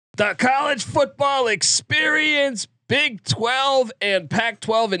The college football experience, Big 12 and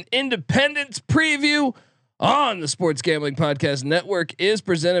Pac-12 and Independence preview on the Sports Gambling Podcast Network is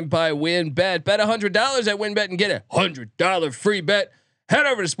presented by WynnBET. Bet $100 at WynnBET and get $100 free bet. Head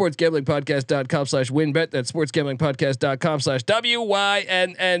over to sportsgamblingpodcast.com/WynnBET. That's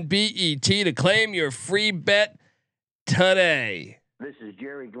sportsgamblingpodcast.com/WYNNBET to claim your free bet today. This is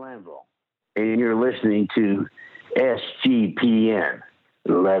Jerry Glanville, and you're listening to SGPN.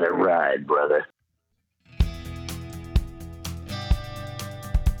 Let it ride, brother.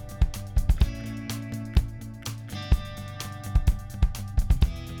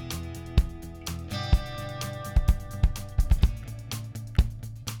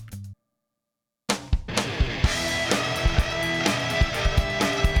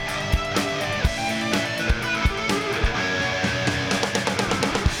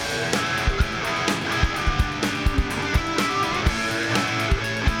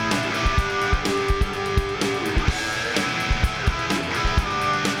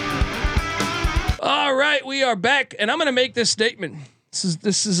 We are back, and I'm going to make this statement.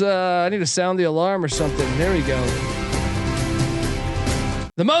 This is. I need to sound the alarm or something. There we go.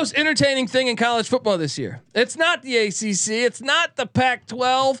 The most entertaining thing in college football this year. It's not the ACC. It's not the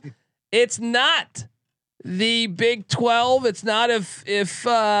Pac-12. It's not the Big 12. It's not if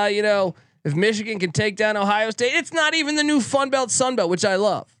Michigan can take down Ohio State. It's not even the new Fun Belt, Sun Belt, which I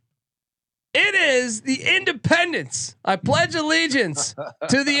love. It is the Independents. I pledge allegiance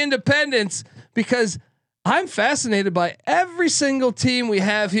to the Independents because I'm fascinated by every single team we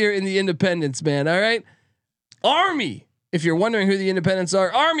have here in the Independents, man. All right. Army, if you're wondering who the Independents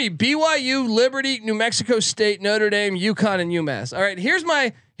are, Army, BYU, Liberty, New Mexico State, Notre Dame, UConn, and UMass. All right. Hear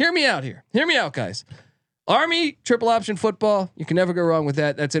me out here. Hear me out, guys. Army, triple option football. You can never go wrong with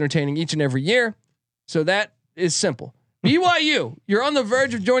that. That's entertaining each and every year. So that is simple. BYU, you're on the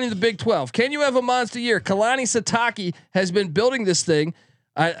verge of joining the Big 12. Can you have a monster year? Kalani Sitake has been building this thing.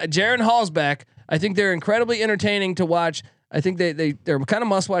 Jaron Hall's back. I think they're incredibly entertaining to watch. I think they're kind of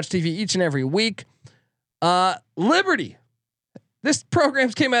must-watch TV each and every week. Liberty, this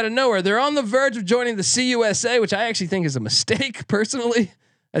program's came out of nowhere. They're on the verge of joining the CUSA, which I actually think is a mistake personally.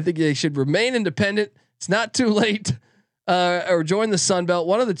 I think they should remain independent. It's not too late, or join the Sun Belt,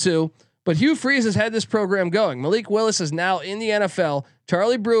 one of the two. But Hugh Freeze has had this program going. Malik Willis is now in the NFL.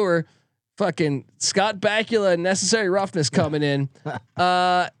 Charlie Brewer, fucking Scott Bakula, and Necessary Roughness coming in,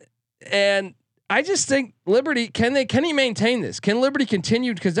 and I just think Liberty can he maintain this? Can Liberty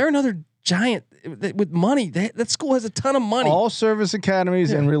continue because they're another giant with money? That school has a ton of money. All service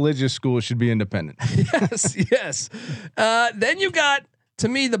academies and religious schools should be independent. yes. Then you got, to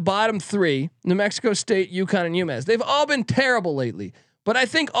me, the bottom three: New Mexico State, UConn, and UMass. They've all been terrible lately, but I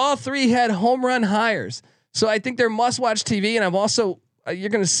think all three had home run hires. So I think they're must-watch TV. And I'm also you're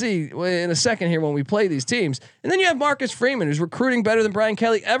going to see in a second here when we play these teams. And then you have Marcus Freeman, who's recruiting better than Brian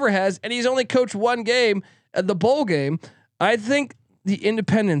Kelly ever has, and he's only coached one game at the bowl game. I think the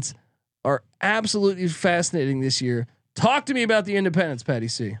Independents are absolutely fascinating this year. Talk to me about the Independents, Patty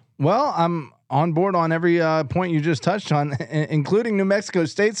C. Well, I'm on board on every point you just touched on, including New Mexico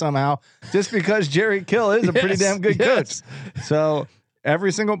State somehow, just because Jerry Kill is a pretty damn good coach. So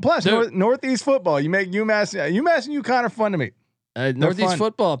every single plus Northeast football, you make UMass and UConn are fun to me. Northeast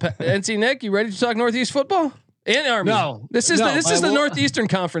football. NC Nick, you ready to talk Northeast football? And Army. No, this is the Northeastern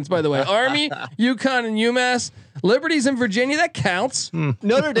Conference, by the way. Army, UConn, and UMass. Liberty's in Virginia. That counts.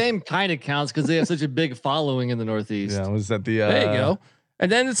 Notre Dame kind of counts because they have such a big following in the Northeast. Yeah, was that the? There you go. And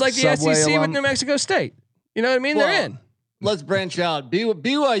then it's like the SEC with New Mexico State. You know what I mean? Well, they're in. Let's branch out.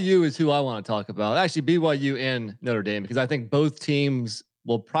 BYU is who I want to talk about. Actually, BYU and Notre Dame, because I think both teams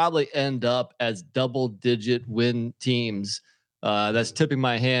will probably end up as double-digit win teams. That's tipping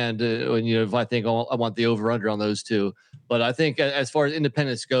my hand when if I think I want the over under on those two. But I think as far as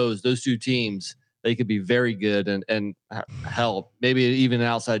independence goes, those two teams, they could be very good and help maybe even an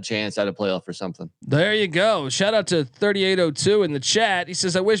outside chance at a playoff or something. There you go. Shout out to 3802 in the chat. He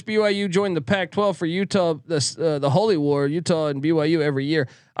says, I wish BYU joined the Pac-12 for Utah, the Holy War, Utah and BYU every year.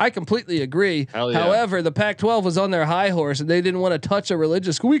 I completely agree. Yeah. However, the Pac-12 was on their high horse and they didn't want to touch a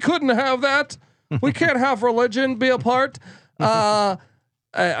religious school. We couldn't have that. We can't have religion be a part. I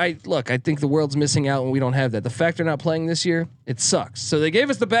think the world's missing out when we don't have that. The fact they're not playing this year, it sucks. So they gave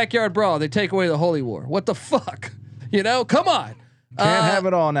us the backyard brawl. They take away the Holy War. What the fuck? Come on. Can't have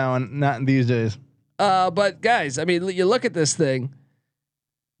it all now, and not in these days. But guys, I mean, you look at this thing.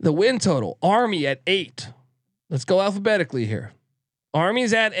 The win total: Army at 8. Let's go alphabetically here.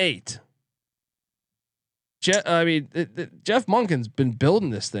 Army's at 8. Jeff Monken's been building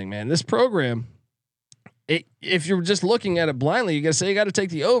this thing, man. This program if you're just looking at it blindly, you got to say you got to take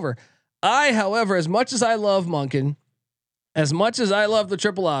the over. However, as much as I love Monken, as much as I love the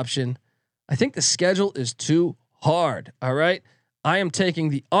triple option, I think the schedule is too hard. All right. I am taking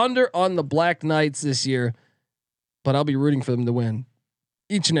the under on the Black Knights this year, but I'll be rooting for them to win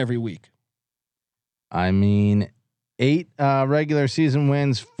each and every week. I mean, 8 regular season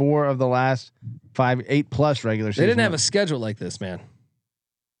wins, 4 of the last 5, 8+ regular season. They didn't have a schedule like this, man.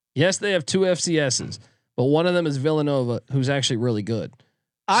 Yes, they have 2 FCSs, but one of them is Villanova, who's actually really good.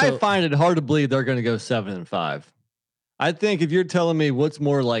 I find it hard to believe they're going to go 7-5. I think if you're telling me what's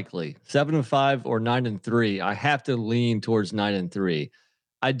more likely, 7-5 or 9-3, I have to lean towards 9-3.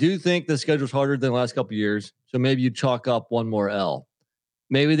 I do think the schedule's harder than the last couple of years, so maybe you chalk up one more L.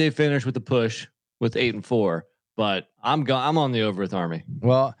 Maybe they finish with the push with 8-4, but I'm on the over with Army.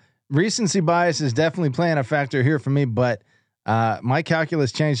 Well, recency bias is definitely playing a factor here for me, but my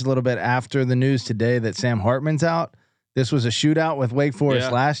calculus changed a little bit after the news today that Sam Hartman's out. This was a shootout with Wake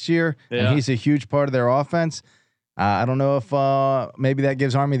Forest last year, and he's a huge part of their offense. I don't know if maybe that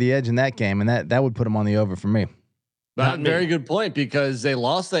gives Army the edge in that game, and that would put them on the over for me. Very good point, because they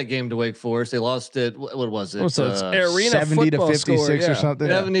lost that game to Wake Forest. They lost it. What was it? So it's arena 70 to 56 score, or something.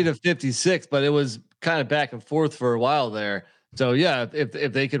 70 to 56, but it was kind of back and forth for a while there. So yeah, if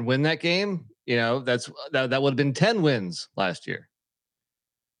they could win that game, that would have been 10 wins last year.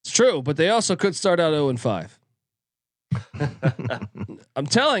 It's true, but they also could start out 0-5. I'm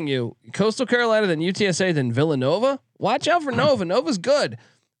telling you, Coastal Carolina, then UTSA, then Villanova. Watch out for Nova. Nova's good.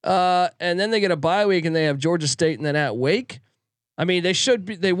 And then they get a bye week and they have Georgia State and then at Wake. I mean,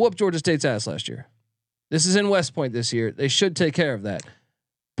 they whooped Georgia State's ass last year. This is in West Point this year. They should take care of that.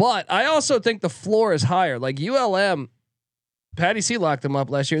 But I also think the floor is higher. Like ULM, Patty C locked them up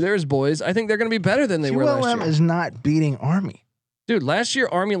last year. There's boys. I think they're going to be better than they were last year. ULM is not beating Army. Dude, last year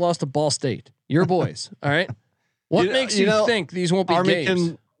Army lost to Ball State. Your boys. All right. What makes you think these won't be Army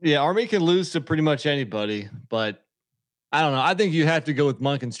games? Army can lose to pretty much anybody, but I don't know. I think you have to go with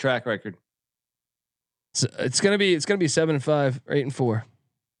Monken's track record. So it's gonna be 7-5 or 8-4.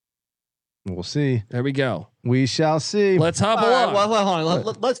 We'll see. There we go. We shall see. Let's hop along. Well, hold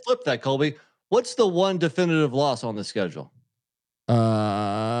on. Let's flip that, Colby. What's the one definitive loss on the schedule?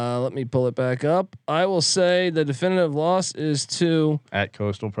 Let me pull it back up. I will say the definitive loss is to at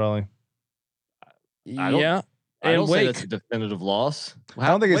Coastal, probably. Yeah. I don't Wake. say that's a definitive loss. I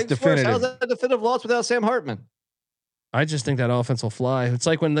don't think it's definitive. How's that a definitive loss without Sam Hartman? I just think that offense will fly. It's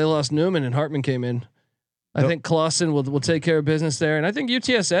like when they lost Newman and Hartman came in. I think Clausen will take care of business there, and I think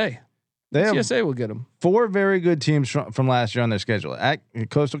UTSA will get them. 4 very good teams from last year on their schedule: at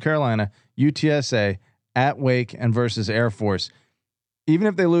Coastal Carolina, UTSA, at Wake, and versus Air Force. Even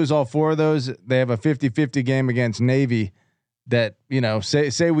if they lose all 4 of those, they have a 50-50 game against Navy. That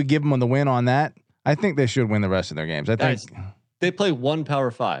say we give them the win on that. I think they should win the rest of their games. I think they play one Power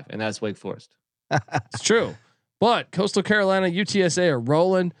 5, and that's Wake Forest. It's true, but Coastal Carolina, UTSA are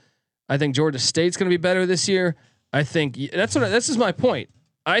rolling. I think Georgia State's going to be better this year. I think this is my point.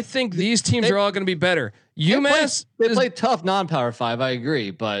 I think these teams are all going to be better. UMass they play tough non-Power 5. I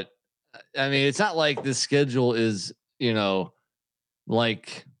agree, but I mean it's not like this schedule is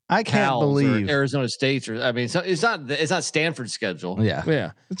like. I can't believe Arizona State it's not Stanford's schedule.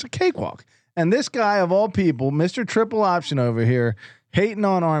 Yeah. It's a cakewalk. And this guy of all people, Mr. Triple Option over here, hating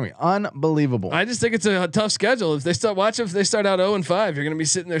on Army. Unbelievable. I just think it's a tough schedule. If they start out 0-5, you're gonna be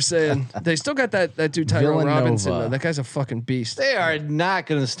sitting there saying they still got that dude Tyrone Robinson. Though. That guy's a fucking beast. They are not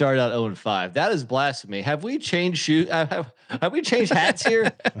gonna start out 0-5. That is blasphemy. Have we changed have we changed hats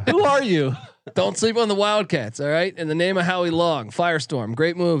here? Who are you? Don't sleep on the Wildcats, all right? In the name of Howie Long, Firestorm,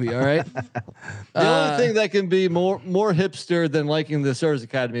 great movie, all right? The only thing that can be more hipster than liking the service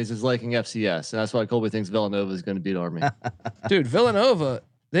academies is liking FCS, and that's why Colby thinks Villanova is going to beat Army. Dude, Villanova,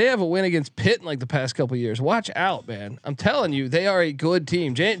 they have a win against Pitt in like the past couple of years. Watch out, man! I'm telling you, they are a good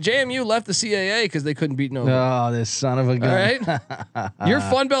team. JMU left the CAA because they couldn't beat Nova. Oh, this son of a gun! All right, your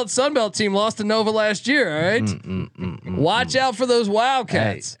Sunbelt team lost to Nova last year. All right, watch out for those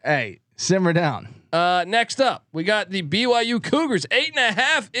Wildcats. Hey. Simmer down. Next up, we got the BYU Cougars.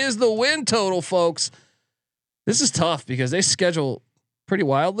 8.5 is the win total, folks. This is tough because they schedule pretty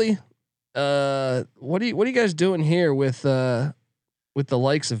wildly. What are you guys doing here with the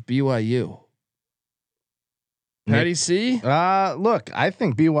likes of BYU? Patty C? Look, I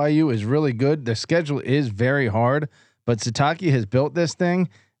think BYU is really good. The schedule is very hard, but Sataki has built this thing,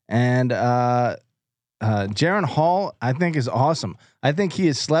 and Jaron Hall, I think, is awesome. I think he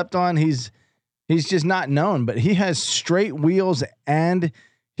is slept on. He's just not known, but he has straight wheels and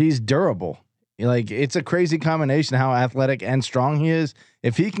he's durable. Like it's a crazy combination how athletic and strong he is.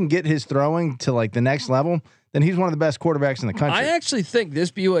 If he can get his throwing to like the next level, then he's one of the best quarterbacks in the country. I actually think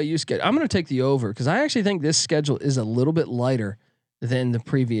this BYU schedule. I'm going to take the over because I actually think this schedule is a little bit lighter than the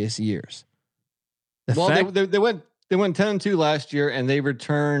previous years. They went 10-2 last year, and they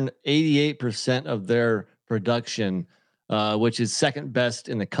returned 88% of their production, which is second best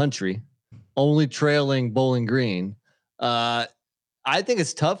in the country, only trailing Bowling Green. I think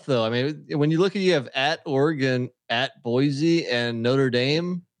it's tough though. I mean, when you look at you have at Oregon, at Boise, and Notre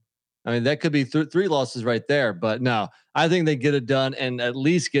Dame. I mean, that could be three losses right there. But no, I think they get it done and at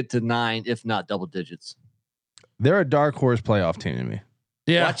least get to 9, if not double digits. They're a dark horse playoff team to me.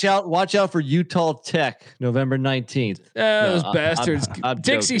 Yeah. Watch out for Utah Tech, November 19th. Those bastards. I'm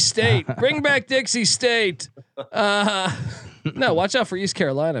Dixie joking. State. Bring back Dixie State. No, watch out for East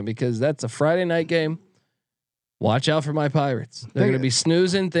Carolina because that's a Friday night game. Watch out for my Pirates. They're going to be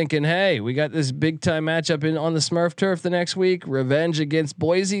snoozing, thinking, "Hey, we got this big time matchup on the Smurf turf the next week. Revenge against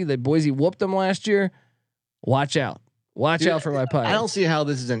Boise. The Boise whooped them last year. Watch out. Watch out for my Pirates." I don't see how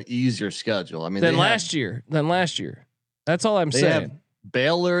this is an easier schedule. I mean, than last year. That's all I'm saying. Have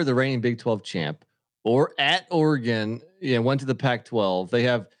Baylor, the reigning Big 12 champ, or at Oregon, went to the Pac-12. They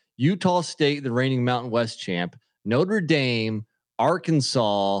have Utah State, the reigning Mountain West champ, Notre Dame,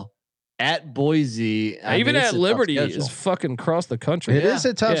 Arkansas. At Boise, even at Liberty is fucking across the country. It is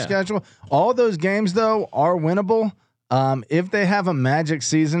a tough schedule. All those games though are winnable. If they have a magic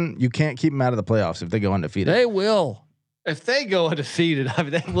season, you can't keep them out of the playoffs if they go undefeated. They will. If they go undefeated, I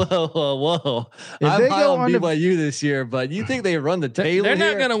mean, Whoa. If I'm they high go on BYU this year, but you think they run the table? They're not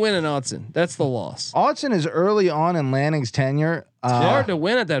here? going to win in Autzen. That's the loss. Autzen is early on in Lanning's tenure. It's hard to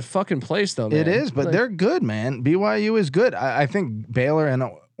win at that fucking place, though. Man. It is, but they're good, man. BYU is good. I think Baylor and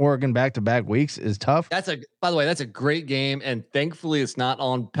Oregon back-to-back weeks is tough. By the way, that's a great game, and thankfully it's not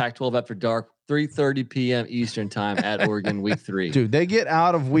on Pac-12 after dark. 3:30 p.m. Eastern time at Oregon, week 3. Dude, they get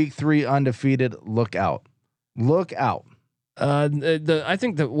out of week 3 undefeated. Look out! Look out! I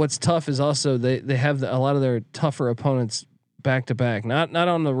think that what's tough is also they have a lot of their tougher opponents back to back, not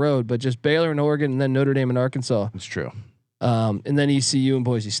on the road, but just Baylor and Oregon, and then Notre Dame and Arkansas. It's true. And then ECU and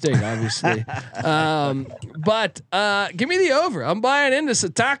Boise State, obviously. But give me the over. I'm buying into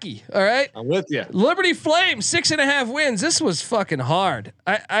Sataki. All right, I'm with you. Liberty Flames 6.5 wins. This was fucking hard.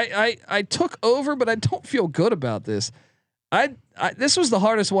 I took over, but I don't feel good about this. This was the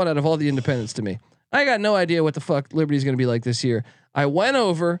hardest one out of all the independents to me. I got no idea what the fuck Liberty's going to be like this year. I went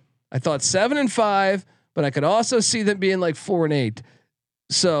over. I thought 7-5, but I could also see them being like 4-8.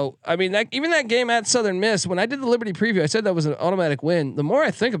 So, I mean, even that game at Southern Miss, when I did the Liberty preview, I said that was an automatic win. The more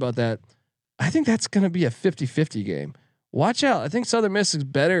I think about that, I think that's going to be a 50-50 game. Watch out. I think Southern Miss is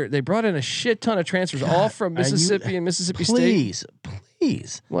better. They brought in a shit ton of transfers, all from Mississippi and Mississippi State.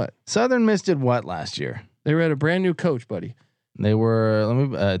 Please. What? Southern Miss did what last year? They were at a brand new coach, buddy. They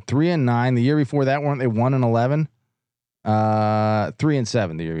were 3-9. The year before that, weren't they 1-11?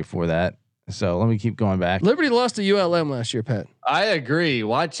 3-7 the year before that. So let me keep going back. Liberty lost to ULM last year, Pat. I agree.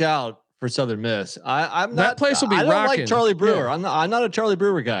 Watch out for Southern Miss. I'm not. That place will be I don't rocking. like Charlie Brewer. Yeah. I'm not a Charlie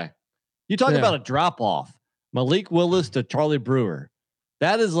Brewer guy. You talk about a drop off. Malik Willis to Charlie Brewer.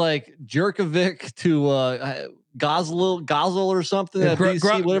 That is like Jerkovic to Gosel or something. Yeah,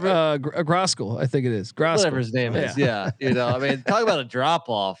 whatever. Groskell, I think it is. Groskell. Whatever his name is. Yeah. I mean, talk about a drop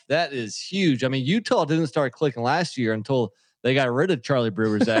off. That is huge. I mean, Utah didn't start clicking last year until they got rid of Charlie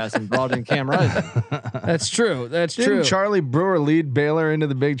Brewer's ass and brought in Cam Rising. That's true. Didn't Charlie Brewer lead Baylor into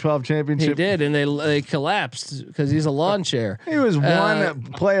the Big 12 championship? He did, and they collapsed because he's a lawn chair. He was one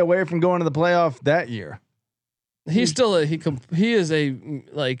play away from going to the playoff that year. He's still he's a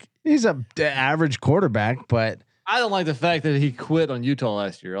average quarterback, but I don't like the fact that he quit on Utah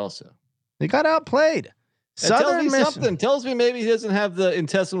last year. Also, they got outplayed. Southern Miss tells me maybe he doesn't have the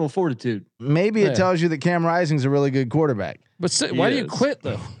intestinal fortitude. Maybe it tells you that Cam Rising's a really good quarterback. But why do you quit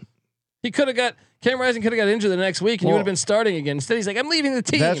though? He could have got Cam Rising could have got injured the next week, and you would have been starting again. Instead, he's like, "I'm leaving the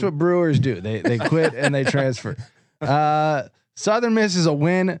team." That's what Brewers do. They quit and they transfer. Southern Miss is a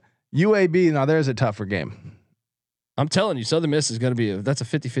win. UAB, now there's a tougher game. I'm telling you, Southern Miss is going to be that's a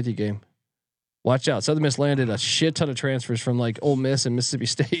 50-50 game. Watch out. Southern Miss landed a shit ton of transfers from like Ole Miss and Mississippi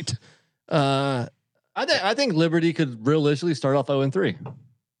State. I think Liberty could realistically start off 0-3.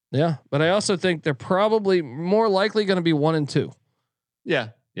 Yeah, but I also think they're probably more likely going to be 1-2. Yeah,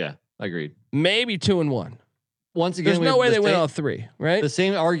 agreed. Maybe 2-1. Once again, there's no way they win all 3, right? The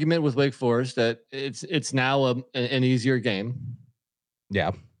same argument with Wake Forest that it's now an easier game.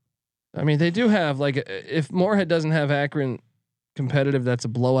 Yeah, I mean they do have like if Moorhead doesn't have Akron competitive, that's a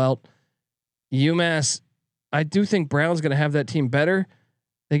blowout. UMass, I do think Brown's going to have that team better.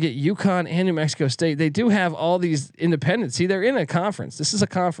 They get UConn and New Mexico State. They do have all these independents. See, they're in a conference. This is a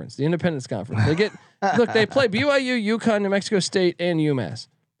conference, the Independence Conference. They get look. They play BYU, UConn, New Mexico State, and UMass.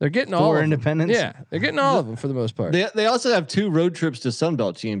 They're getting all of independents. Yeah, they're getting all of them for the most part. They also have 2 road trips to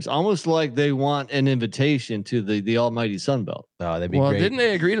Sunbelt teams, almost like they want an invitation to the almighty Sunbelt. Oh, that'd be well, great. didn't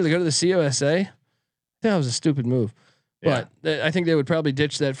they agree to go to the COSA? That was a stupid move. But I think they would probably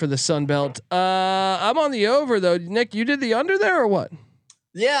ditch that for the Sun Belt. I'm on the over though. Nick, you did the under there or what?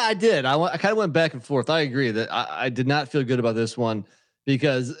 Yeah, I did. I kind of went back and forth. I agree that I did not feel good about this one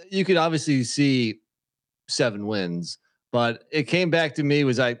because you could obviously see 7 wins, but it came back to me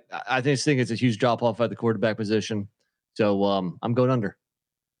was I just think it's a huge drop off at the quarterback position. So I'm going under.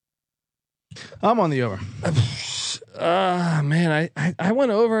 I'm on the over. Man, I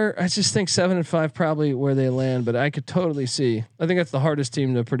went over. I just think 7-5 probably where they land, but I could totally see. I think that's the hardest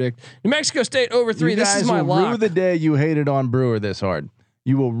team to predict. New Mexico State over 3. This is my lock. Rue the day you hated on Brewer this hard.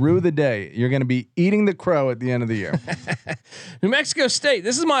 You will rue the day you're going to be eating the crow at the end of the year. New Mexico State.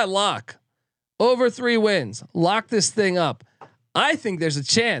 This is my lock. Over 3 wins. Lock this thing up. I think there's a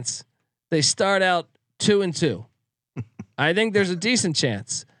chance they start out 2-2. I think there's a decent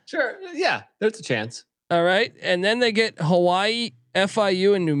chance. Sure. Yeah, there's a chance. All right. And then they get Hawaii,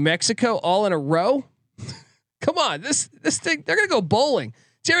 FIU, and New Mexico all in a row. Come on. This thing, they're going to go bowling.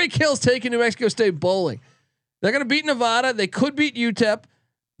 Jerry Kill's taking New Mexico State bowling. They're going to beat Nevada. They could beat UTEP.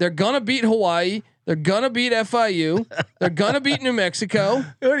 They're going to beat Hawaii. They're going to beat FIU. They're going to beat New Mexico.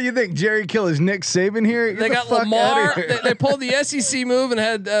 What do you think? Jerry Kill is Nick Saban here? They got Lamar. They pulled the SEC move and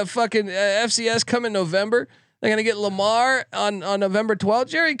had fucking FCS come in November. They're gonna get Lamar on November 12th.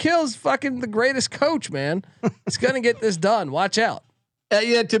 Jerry Kill's fucking the greatest coach, man. He's gonna get this done. Watch out.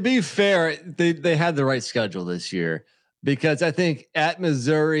 Yeah, to be fair, they had the right schedule this year because I think at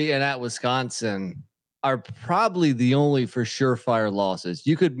Missouri and at Wisconsin are probably the only for surefire losses.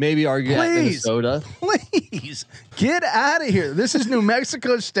 You could maybe argue at Minnesota. Please get out of here. This is New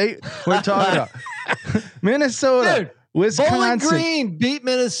Mexico State we're talking about. Minnesota. Dude, Wisconsin. Bowling Green beat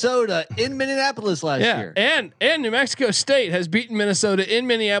Minnesota in Minneapolis last year. And New Mexico State has beaten Minnesota in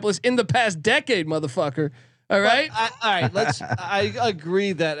Minneapolis in the past decade, motherfucker. All right. All right. I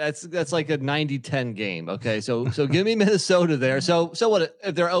agree that that's like a 90-10 game. Okay. So give me Minnesota there. So what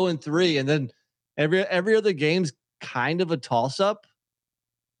if they're 0-3 and then every other game's kind of a toss up?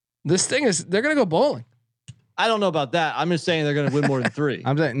 This thing is, they're going to go bowling. I don't know about that. I'm just saying they're going to win more than 3.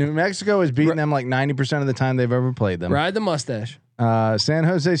 I'm saying New Mexico has beaten them like 90% of the time they've ever played them. Ride the mustache. San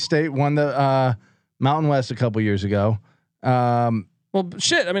Jose State won the Mountain West a couple years ago. Well,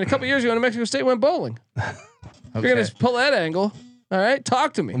 shit. I mean, a couple years ago, New Mexico State went bowling. Okay. You're going to pull that angle. All right.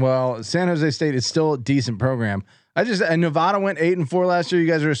 Talk to me. Well, San Jose State is still a decent program. Nevada went 8-4 last year. You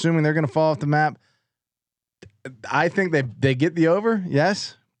guys are assuming they're going to fall off the map. I think they get the over.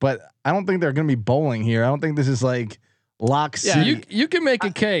 Yes. But I don't think they're going to be bowling here. I don't think this is like lock city. Yeah, you can make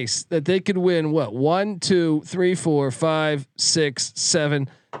a case that they could win what 1, 2, 3, 4, 5, 6, 7.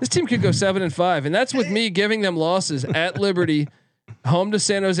 This team could go 7-5, and that's with me giving them losses at Liberty, home to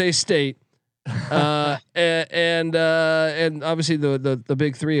San Jose State, and obviously the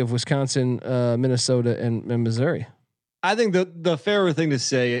big 3 of Wisconsin, Minnesota, and Missouri. I think the fairer thing to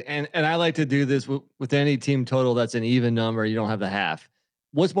say, and I like to do this with any team total that's an even number. You don't have the half.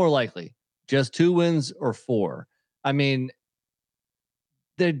 What's more likely, just 2 wins or 4? I mean,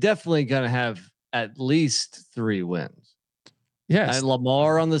 they're definitely going to have at least 3 wins. Yes, and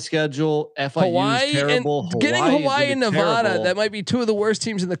Lamar on the schedule. Hawaii terrible. And getting Hawaii and Nevada, terrible. That might be 2 of the worst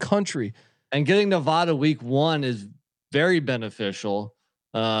teams in the country. And getting Nevada week 1 is very beneficial.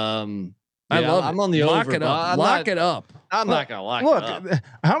 I love. I'm on the lock over. It up. Lock it up. I'm not going to lock it up. Look,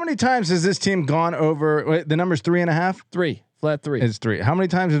 how many times has this team gone over? Wait, the number's 3.5. 3. Flat 3. It's 3. How many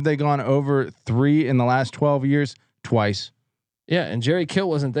times have they gone over 3 in the last 12 years? Twice. Yeah, and Jerry Kill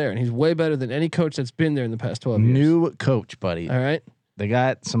wasn't there, and he's way better than any coach that's been there in the past 12 years. New coach, buddy. All right. They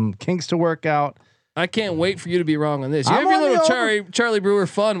got some kinks to work out. I can't wait for you to be wrong on this. You have your little Charlie Brewer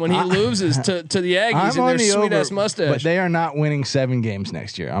fun when he loses to the Aggies and their sweet ass mustache. But they are not winning 7 games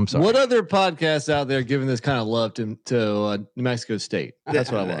next year. I'm sorry. What other podcasts out there giving this kind of love to New Mexico State?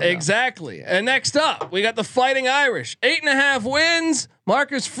 That's what I want. Exactly. And next up, we got the Fighting Irish. 8.5 wins.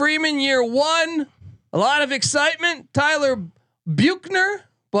 Marcus Freeman, year 1. A lot of excitement. Tyler Buchner,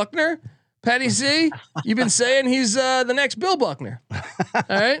 Patty C. You've been saying he's the next Bill Buckner. All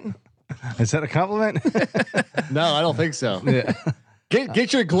right. Is that a compliment? No, I don't think so. Yeah.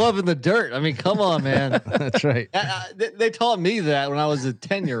 Get your glove in the dirt. I mean, come on, man. That's right. They taught me that when I was a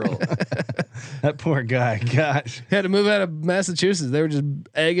 10-year-old. That poor guy. Gosh. He had to move out of Massachusetts. They were just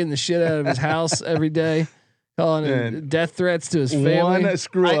egging the shit out of his house every day. calling him death threats to his family. One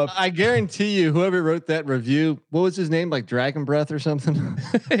screw up. I guarantee you, whoever wrote that review, what was his name? Like Dragon Breath or something?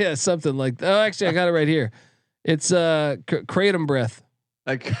 Yeah, something like that. Oh, actually, I got it right here. It's kratom breath.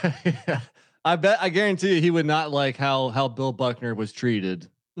 Like, I guarantee you, he would not like how Bill Buckner was treated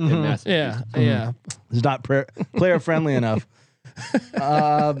in Massachusetts. Yeah. It's not player friendly enough.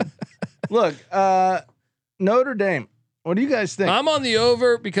 Look, Notre Dame. What do you guys think? I'm on the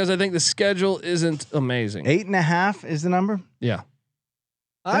over because I think the schedule isn't amazing. 8.5 is the number. Yeah.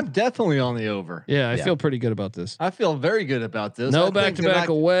 I'm definitely on the over. Yeah, I feel pretty good about this. I feel very good about this. No back-to-back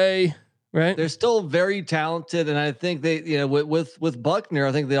away, right? They're still very talented, and I think they, with Buckner,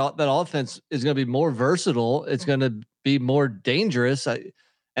 I think that offense is going to be more versatile. It's going to be more dangerous. And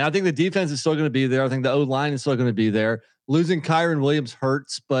I think the defense is still going to be there. I think the O line is still going to be there. Losing Kyron Williams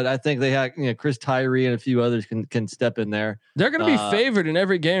hurts, but I think they have Chris Tyree and a few others can step in there. They're going to be favored in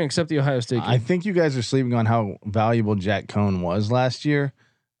every game except the Ohio State game. I think you guys are sleeping on how valuable Jack Cohn was last year.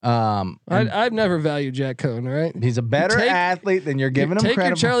 I've never valued Jack Cohn. All right, he's a better athlete than you're giving him credit. Take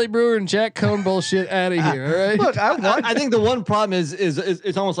your Charlie Brewer and Jack Cohn bullshit out of here. All right. Look, I think the one problem is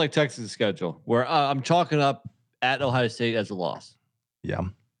it's almost like Texas' schedule, where I'm chalking up at Ohio State as a loss. Yeah,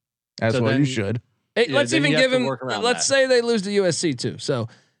 that's what you should. Hey, let's even give him. Let's say they lose to USC too. So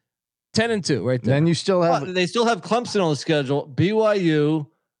 10-2, right there. Then you still have. Well, they still have Clemson on the schedule. BYU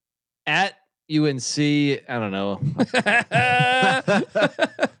at UNC. I don't know.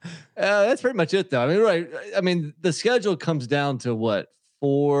 That's pretty much it, though. I mean, right? I mean, the schedule comes down to what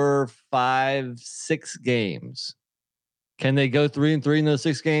 4, 5, 6 games. Can they go 3-3 in those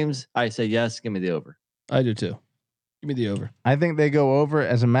 6 games? I say yes. Give me the over. I do too. Give me the over. I think they go over.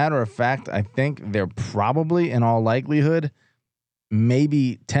 As a matter of fact, I think they're probably, in all likelihood,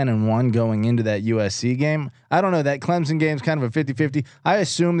 maybe 10-1 going into that USC game. I don't know. That Clemson game is kind of a 50-50. I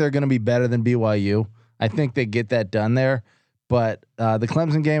assume they're going to be better than BYU. I think they get that done there. But the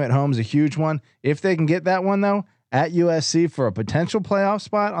Clemson game at home is a huge one. If they can get that one, though, at USC for a potential playoff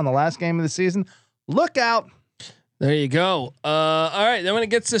spot on the last game of the season, look out. There you go. All right. Then when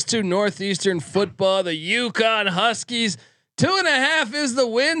it gets us to Northeastern football, the UConn Huskies, 2.5 is the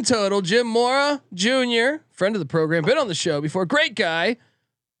win total. Jim Mora Jr., friend of the program, been on the show before. Great guy.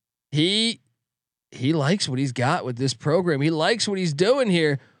 He likes what he's got with this program. He likes what he's doing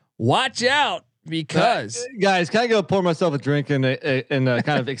here. Watch out, because guys, can I go pour myself a drink and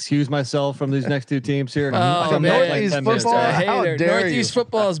kind of excuse myself from these next 2 teams here? Oh, man. Northeast football. How dare Northeast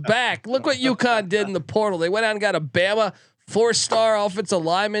football is back. Look what UConn did in the portal. They went out and got a Bama 4-star offensive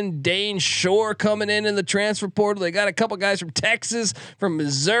lineman Dane Shore coming in the transfer portal. They got a couple guys from Texas, from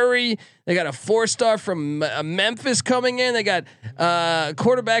Missouri. They got a 4-star from Memphis coming in. They got a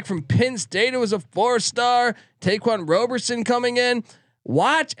quarterback from Penn State who was a 4-star. Taquan Roberson coming in.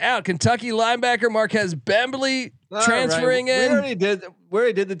 Watch out, Kentucky linebacker Marquez Bembley transferring in. We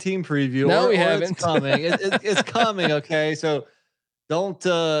already did the team preview. No, we haven't. It's coming. It's coming. Okay, so don't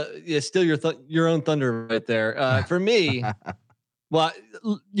steal your own thunder right there. For me, well,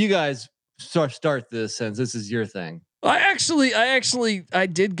 you guys start this since this is your thing. I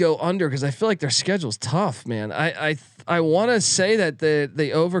did go under because I feel like their schedule's tough, man. I want to say that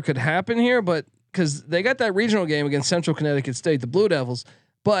the over could happen here, but because they got that regional game against Central Connecticut State, the Blue Devils,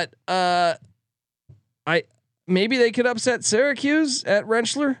 but maybe they could upset Syracuse at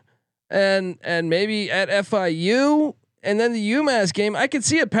Rensselaer, and maybe at FIU, and then the UMass game. I could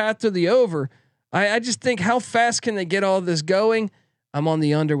see a path to the over. I just think, how fast can they get all this going? I'm on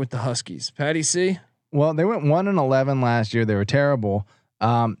the under with the Huskies. Patty C. Well, they went 1-11 last year. They were terrible.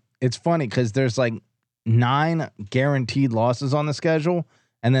 It's funny because there's like 9 guaranteed losses on the schedule,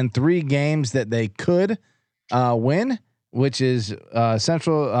 and then 3 games that they could win, which is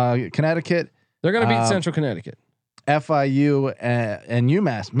Central Connecticut. They're going to beat Central Connecticut, FIU, and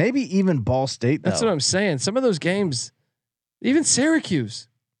UMass. Maybe even Ball State. That's what I'm saying. Some of those games, even Syracuse.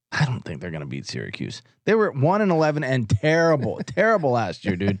 I don't think they're going to beat Syracuse. They were 1-11 and terrible last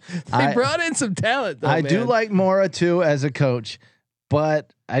year, dude. They brought in some talent, though, I do like Mora too as a coach,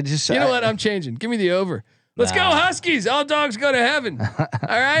 but I just you know what? I'm changing. Give me the over. Let's go Huskies. All dogs go to heaven. All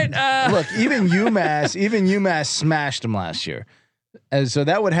right. Look, even UMass smashed them last year. And so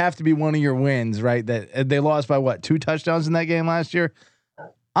that would have to be one of your wins, right? That they lost by what, 2 touchdowns in that game last year.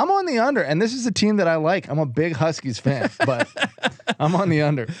 I'm on the under, and this is a team that I like. I'm a big Huskies fan, but I'm on the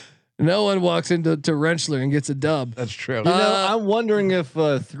under. No one walks into Rensselaer and gets a dub. That's true. I'm wondering if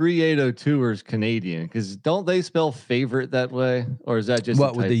 3802 is Canadian, because don't they spell favorite that way, or is that just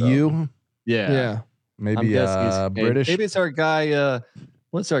what with the U? Yeah. Maybe British. Maybe it's our guy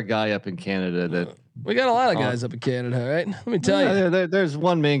What's our guy up in Canada that? We got a lot of guys up in Canada, right? Let me tell you. There's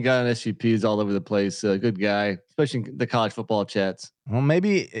one main guy on SGPs all over the place. Good guy, especially in the college football chats. Well,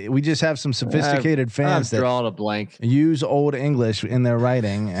 maybe we just have some sophisticated fans that drawing a blank. Use old English in their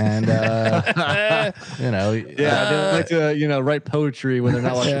writing, and they like to write poetry when they're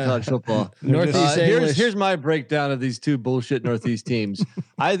not watching college football. Northeast English. Here's my breakdown of these two bullshit Northeast teams.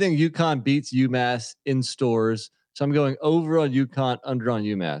 I think UConn beats UMass in stores, so I'm going over on UConn, under on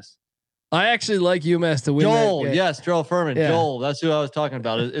UMass. I actually like UMass to win. Joel, yes, Joel Furman. Yeah. Joel, that's who I was talking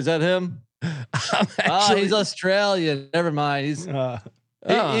about. Is that him? He's Australian. Never mind. He's a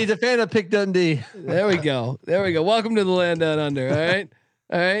fan of Pick Dundee. There we go. Welcome to the land down under. All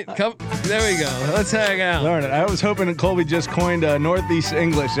right. Come. There we go. Let's hang out. Learn it. I was hoping that Colby just coined Northeast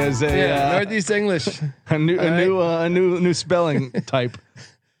English as a Northeast English, a new spelling type.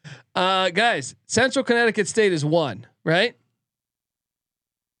 Guys, Central Connecticut State is 1, right?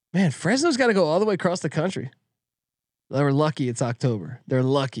 Man, Fresno's got to go all the way across the country. They were lucky. It's October. They're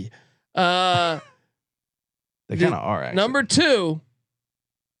lucky. They kind of are. Actually. Number 2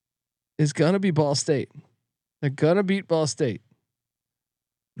 is gonna be Ball State. They're gonna beat Ball State.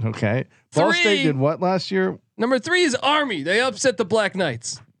 Okay. Ball State did what last year? Number 3 is Army. They upset the Black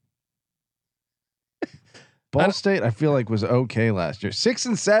Knights. Ball State, I feel like, was okay last year.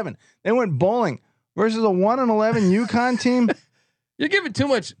 6-7. They went bowling versus a 1-11 UConn team. You're giving too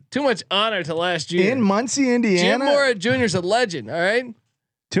much honor to last year. In Muncie, Indiana. Jim Mora Jr. is a legend. All right.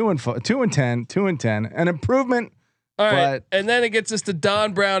 2-10, an improvement. All right, and then it gets us to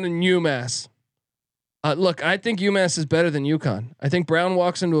Don Brown and UMass. Look, I think UMass is better than UConn. I think Brown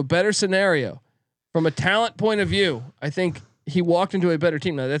walks into a better scenario from a talent point of view. I think he walked into a better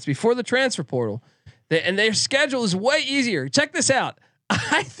team. Now that's before the transfer portal, and their schedule is way easier. Check this out.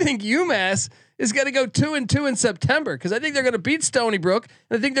 I think UMass is going to go 2-2 in September because I think they're going to beat Stony Brook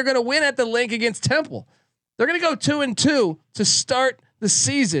and I think they're going to win at the Link against Temple. They're going to go 2-2 to start the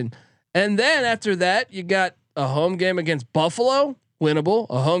season, and then after that, you got a home game against Buffalo, winnable.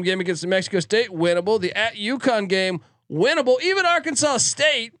 A home game against New Mexico State, winnable. The at UConn game, winnable. Even Arkansas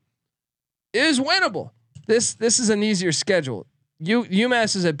State is winnable. This is an easier schedule.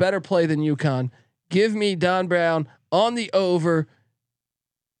 UMass is a better play than UConn. Give me Don Brown on the over.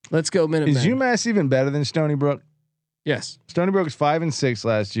 Let's go Minutemen. Is UMass even better than Stony Brook? Yes. Stony Brook was 5-6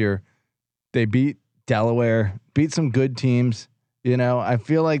 last year. They beat Delaware, beat some good teams. I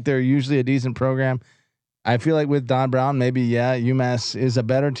feel like they're usually a decent program. I feel like with Don Brown, maybe UMass is a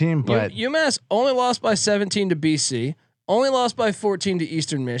better team, but UMass only lost by 17 to BC, only lost by 14 to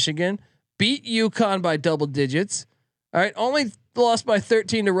Eastern Michigan, beat UConn by double digits. All right, only lost by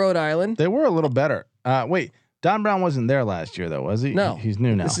 13 to Rhode Island. They were a little better. Wait, Don Brown wasn't there last year though, was he? No, he's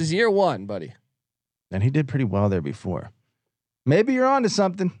new now. This is year 1, buddy. And he did pretty well there before. Maybe you're onto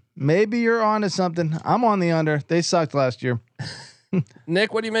something. I'm on the under. They sucked last year.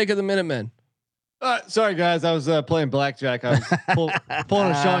 Nick, what do you make of the Minutemen? Sorry guys, I was playing blackjack. I was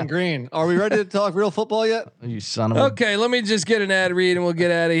pulling a Sean Green. Are we ready to talk real football yet? You son of a. Okay, let me just get an ad read and we'll get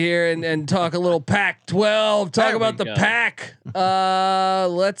out of here and talk a little Pac-12. Talk about the Pac.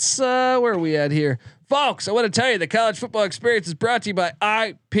 Let's where are we at here, folks? I want to tell you the college football experience is brought to you by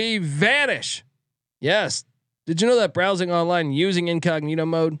IPVanish. Yes, did you know that browsing online using incognito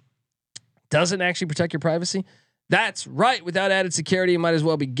mode doesn't actually protect your privacy? That's right. Without added security, you might as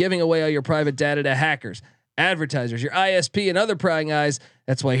well be giving away all your private data to hackers, advertisers, your ISP, and other prying eyes.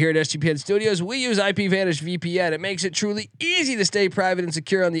 That's why here at SGPN Studios, we use IPVanish VPN. It makes it truly easy to stay private and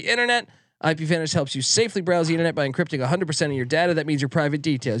secure on the internet. IPVanish helps you safely browse the internet by encrypting 100% of your data. That means your private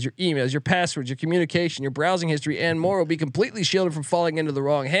details, your emails, your passwords, your communication, your browsing history, and more will be completely shielded from falling into the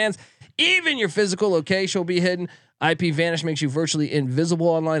wrong hands. Even your physical location will be hidden. IPVanish makes you virtually invisible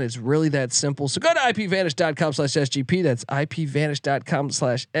online. It's really that simple. So go to IPVanish.com/SGP. That's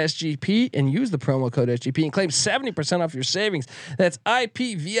IPVanish.com/SGP and use the promo code SGP and claim 70% off your savings. That's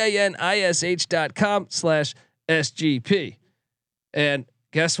IPVanish.com/SGP. And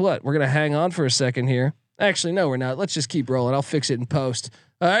guess what? We're going to hang on for a second here. Actually, no, we're not. Let's just keep rolling. I'll fix it in post.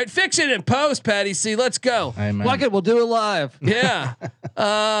 All right, fix it in post, Patty C. Let's go. Fuck it, we'll do it live. Yeah.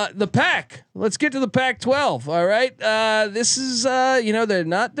 The Pac. Let's get to the Pac-12. All right. This is they're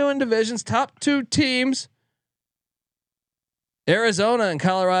not doing divisions. Top 2 teams. Arizona and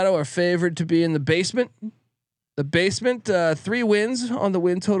Colorado are favored to be in the basement. The basement. 3 wins on the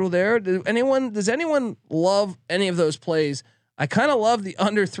win total there. Does anyone love any of those plays? I kind of love the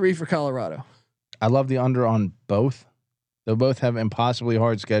under 3 for Colorado. I love the under on both. They'll both have impossibly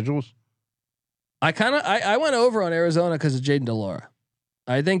hard schedules. I went over on Arizona because of Jaden DeLaura.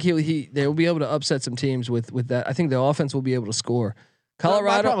 I think they will be able to upset some teams with that. I think the offense will be able to score.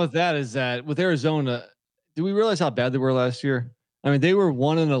 Colorado. My problem with that is that with Arizona, do we realize how bad they were last year? I mean, they were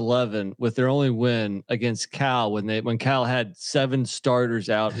 1-11 with their only win against Cal when Cal had 7 starters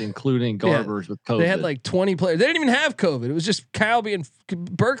out, including Garbers with COVID. They had like 20 players. They didn't even have COVID. It was just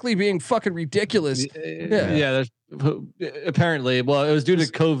Berkeley being fucking ridiculous. Yeah. Apparently, well, it was due to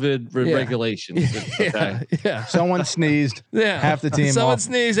COVID regulations. Yeah. Someone sneezed. Yeah. Half the team. Someone off.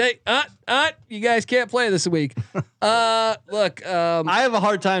 sneezed. Hey, you guys can't play this week. Look, I have a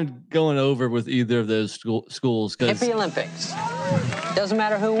hard time going over with either of those schools because Hippie Olympics. Doesn't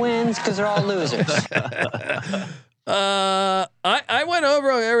matter who wins because they're all losers. I went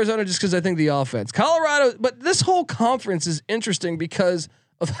over on Arizona just because I think the offense, Colorado, but this whole conference is interesting because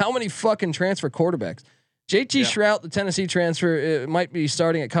of how many fucking transfer quarterbacks. JT Shrout, the Tennessee transfer, might be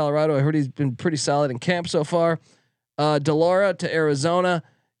starting at Colorado. I heard he's been pretty solid in camp so far. Delora to Arizona.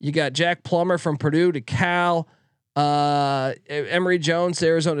 You got Jack Plummer from Purdue to Cal. Emory Jones to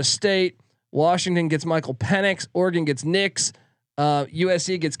Arizona State. Washington gets Michael Penix. Oregon gets Nix.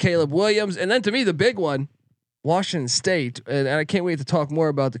 USC gets Caleb Williams. And then to me, the big one, Washington State. And I can't wait to talk more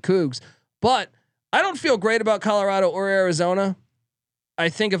about the Cougs. But I don't feel great about Colorado or Arizona. I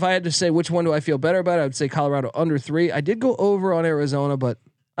think if I had to say which one do I feel better about, I would say Colorado under 3. I did go over on Arizona, but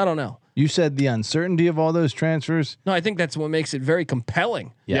I don't know. You said the uncertainty of all those transfers. No, I think that's what makes it very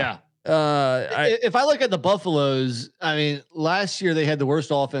compelling. Yeah. If I look at the Buffaloes, I mean, last year they had the worst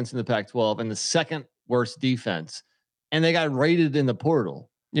offense in the Pac-12 and the second worst defense, and they got rated in the portal.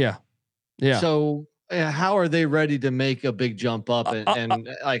 Yeah. So how are they ready to make a big jump up? And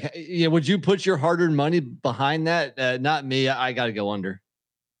would you put your hard-earned money behind that? Not me. I got to go under.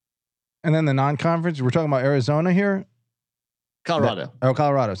 And then the non-conference. We're talking about Arizona here. Colorado.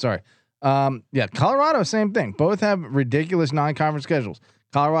 Colorado. Sorry. Colorado. Same thing. Both have ridiculous non-conference schedules.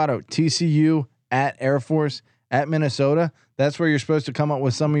 Colorado, TCU at Air Force at Minnesota. That's where you're supposed to come up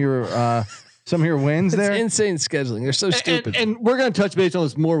with some of your wins. There, insane scheduling. They're so stupid. And we're going to touch base on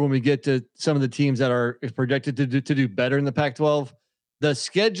this more when we get to some of the teams that are projected to do better in the Pac-12. The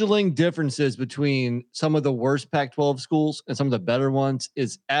scheduling differences between some of the worst Pac-12 schools and some of the better ones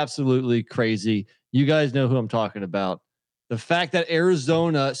is absolutely crazy. You guys know who I'm talking about. The fact that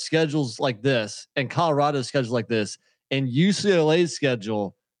Arizona schedules like this and Colorado schedules like this and UCLA's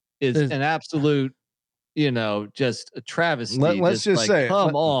schedule is an absolute, just a travesty. Let's just say,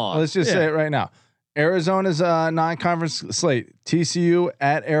 come on. Let's just say it right now. Arizona's non-conference slate. TCU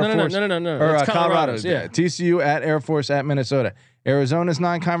at Air Force. No. Or Colorado's. Yeah. TCU at Air Force at Minnesota. Arizona's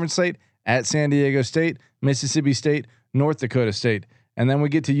non-conference slate at San Diego State, Mississippi State, North Dakota State. And then we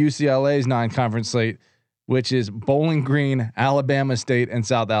get to UCLA's non-conference slate, which is Bowling Green, Alabama State, and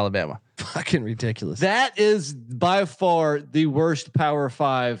South Alabama. Fucking ridiculous. That is by far the worst Power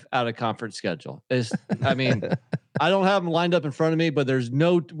 5 out of conference schedule. I don't have them lined up in front of me, but there's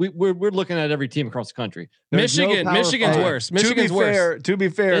no. We're looking at every team across the country. Michigan's worse. Michigan's worse. To be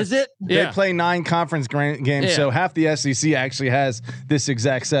fair, is it? They play 9 conference games, so half the SEC actually has this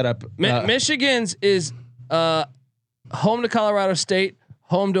exact setup. Michigan's is home to Colorado State,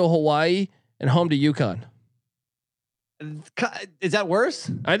 home to Hawaii, and home to UConn. Is that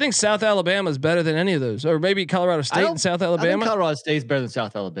worse? I think South Alabama is better than any of those, or maybe Colorado State and South Alabama. I think Colorado State's better than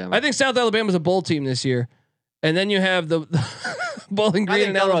South Alabama. I think South Alabama's a bowl team this year, and then you have the Bowling Green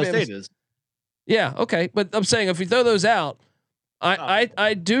and Colorado Alabama. State is. Yeah, okay, but I'm saying if you throw those out,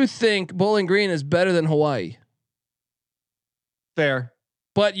 I do think Bowling Green is better than Hawaii. Fair.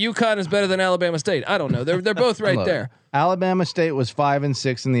 But UConn is better than Alabama State. I don't know. They're both right there. Alabama State was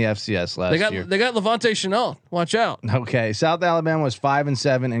 5-6 in the FCS last year. They got Levante Chanel. Watch out. Okay, South Alabama was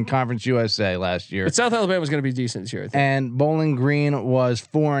 5-7 in Conference USA last year. But South Alabama was going to be decent this year, I think. And Bowling Green was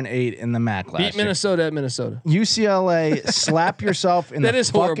 4-8 in the MAC last year. Beat Minnesota at Minnesota. UCLA, slap yourself in that the is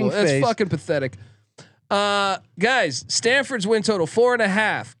horrible. fucking face. That's fucking pathetic. Guys, Stanford's win total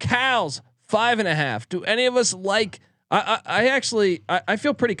 4.5. Cal's 5.5. Do any of us like? I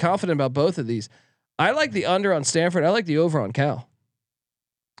feel pretty confident about both of these. I like the under on Stanford. I like the over on Cal.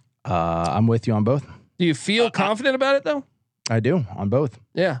 I'm with you on both. Do you feel confident about it though? I do on both.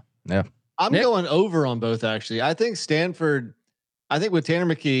 Yeah. I'm going over on both actually. I think Stanford. I think with Tanner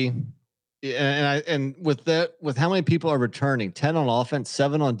McKee, and with how many people are returning, 10 on offense,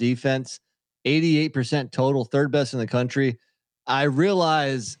 7 on defense, 88% total, third best in the country. I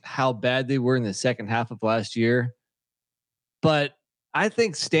realize how bad they were in the second half of last year, but I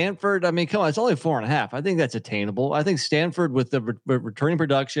think Stanford, I mean, come on, it's only 4.5. I think that's attainable. I think Stanford with the returning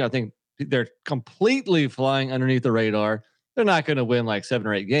production, I think they're completely flying underneath the radar. They're not going to win like 7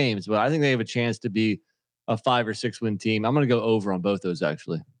 or 8 games, but I think they have a chance to be a 5 or 6 win team. I'm going to go over on both those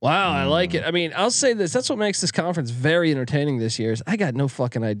actually. Wow, I like it. I mean, I'll say this. That's what makes this conference very entertaining this year. Is I got no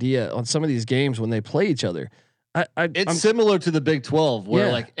fucking idea on some of these games when they play each other. I'm similar to the Big 12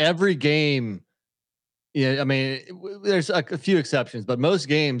 where like every game. Yeah, I mean, there's like a few exceptions, but most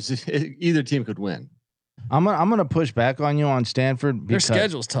games either team could win. I'm gonna push back on you on Stanford Their because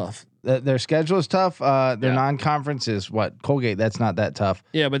schedule's tough. Their schedule is tough. Their non-conference is what? Colgate. That's not that tough.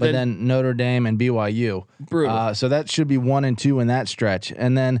 Yeah, but then Notre Dame and BYU. Brutal. So that should be 1 and 2 in that stretch.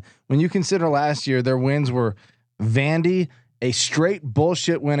 And then when you consider last year, their wins were Vandy, a straight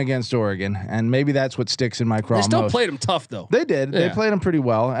bullshit win against Oregon, and maybe that's what sticks in my craw. They still played them tough though. They did. They played them pretty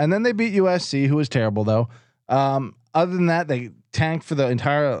well, and then they beat USC, who was terrible though. Other than that, they tanked for the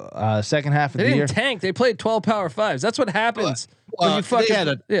entire second half of the year. They didn't tank. They played 12 Power Fives. That's what happens when you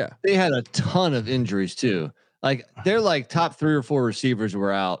fucking They had a ton of injuries too. Like they're like top 3 or 4 receivers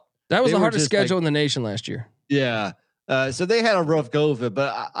were out. That was the hardest schedule in the nation last year. Yeah. So they had a rough go of it,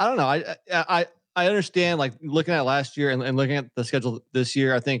 but I don't know. I understand like looking at last year and looking at the schedule this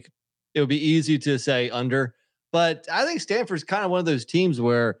year, I think it would be easy to say under, but I think Stanford's kind of one of those teams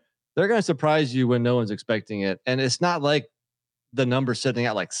where they're going to surprise you when no one's expecting it. And it's not like the number sitting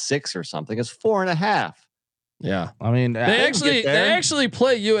at like 6 or something. It's 4.5. Yeah. I mean, they actually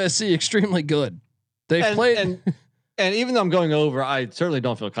play USC extremely good. They played. And even though I'm going over, I certainly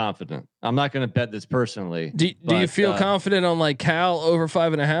don't feel confident. I'm not going to bet this personally. Do you feel confident on like Cal over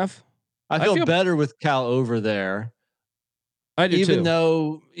 5.5? I feel better with Cal over there. I do even too.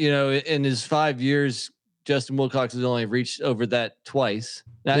 Though, in his 5 years, Justin Wilcox has only reached over that twice.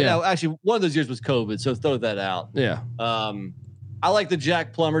 Now, actually, one of those years was COVID, so throw that out. Yeah. I like the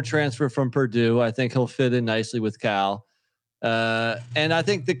Jack Plummer transfer from Purdue. I think he'll fit in nicely with Cal. And I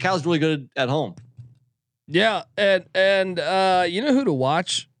think that Cal's really good at home. Yeah, and you know who to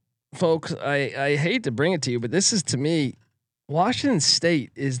watch, folks? I hate to bring it to you, but this is to me, Washington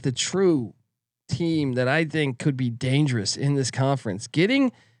State is the true team that I think could be dangerous in this conference.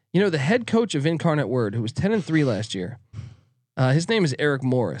 Getting, the head coach of Incarnate Word, who was 10-3 last year. His name is Eric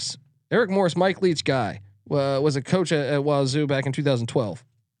Morris. Eric Morris, Mike Leach guy, was a coach at Wazoo back in 2012.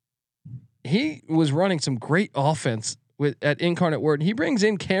 He was running some great offense at Incarnate Word. And he brings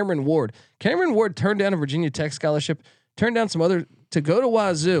in Cameron Ward. Cameron Ward turned down a Virginia Tech scholarship, turned down some other to go to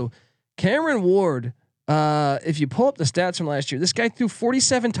Wazoo. Cameron Ward, if you pull up the stats from last year, this guy threw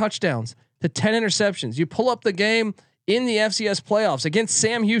 47 touchdowns to 10 interceptions. You pull up the game in the FCS playoffs against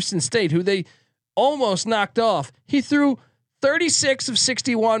Sam Houston State, who they almost knocked off. He threw 36 of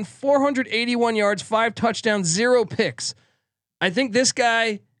 61, 481 yards, 5 touchdowns, 0 picks. I think this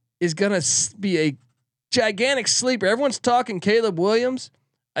guy is going to be a gigantic sleeper. Everyone's talking Caleb Williams.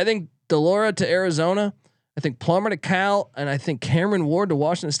 I think Delora to Arizona. I think Plummer to Cal, and I think Cameron Ward to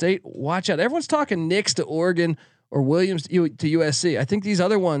Washington State. Watch out. Everyone's talking Nix to Oregon or Williams to USC. I think these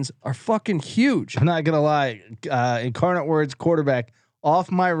other ones are fucking huge. I'm not going to lie. Incarnate Word's quarterback off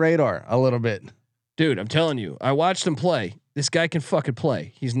my radar a little bit. Dude, I'm telling you, I watched him play. This guy can fucking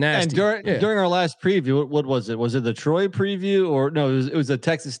play. He's nasty. And during our last preview, what was it? Was it the Troy preview or no? It was a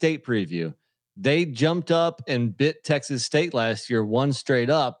Texas State preview. They jumped up and bit Texas State last year, one straight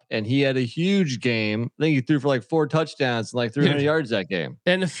up, and he had a huge game. I think he threw for like 4 touchdowns and like 300 yards that game.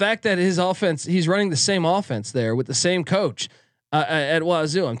 And the fact that his offense, he's running the same offense there with the same coach at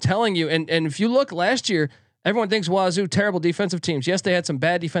Wazoo. I'm telling you. And if you look last year, everyone thinks Wazoo terrible defensive teams. Yes, they had some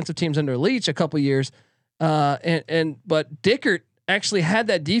bad defensive teams under Leach a couple years, but Dickert actually had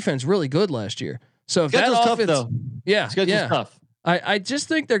that defense really good last year. So if Schedule's that tough offense, though. Schedule's tough. I just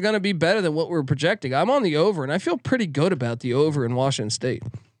think they're going to be better than what we're projecting. I'm on the over, and I feel pretty good about the over in Washington State.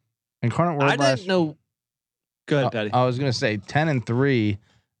 Incarnate Word. I didn't know. Go ahead, Patty. I was going to say 10-3,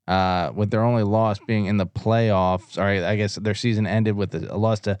 with their only loss being in the playoffs. All right, I guess their season ended with a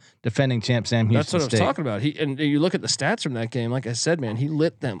loss to defending champ Sam Houston That's what State. I was talking about. And you look at the stats from that game. Like I said, man, he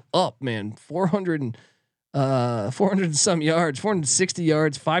lit them up. Man, 400 and some yards, 460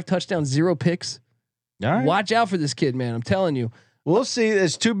 yards, 5 touchdowns, 0 picks. All right. Watch out for this kid, man. I'm telling you. We'll see.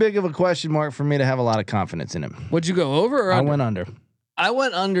 It's too big of a question mark for me to have a lot of confidence in him. Would you go over or under? I went under. I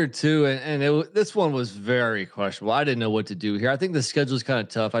went under too, and this one was very questionable. I didn't know what to do here. I think the schedule is kind of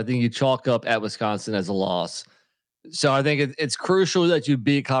tough. I think you chalk up at Wisconsin as a loss. So I think it's crucial that you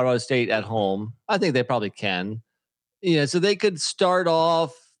beat Colorado State at home. I think they probably can. Yeah, so they could start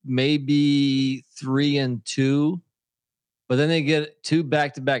off maybe 3-2, but then they get 2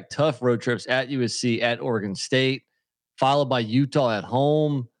 back-to-back tough road trips at USC, at Oregon State, followed by Utah at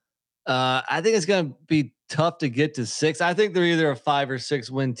home. I think it's going to be tough to get to 6. I think they're either a 5 or 6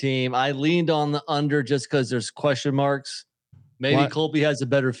 win team. I leaned on the under just because there's question marks. Maybe Colby has a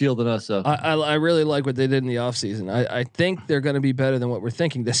better feel than us, though. I really like what they did in the offseason. I think they're going to be better than what we're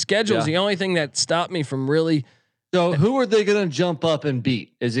thinking. The schedule is the only thing that stopped me from really. So who are they going to jump up and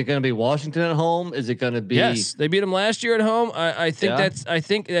beat? Is it going to be Washington at home? Is it going to be? Yes, they beat them last year at home. I think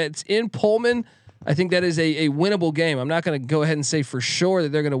that's in Pullman. I think that is a winnable game. I'm not going to go ahead and say for sure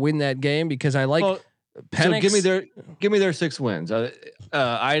that they're going to win that game because I like. So give me their 6 wins.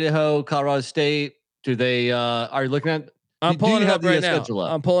 Idaho, Colorado State. Do they? Are you looking at? I'm pulling it up right now.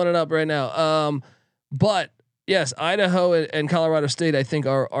 I'm pulling it up right now. But yes, Idaho and Colorado State, I think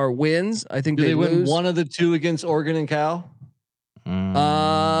are wins. I think they win lose. One of the two against Oregon and Cal.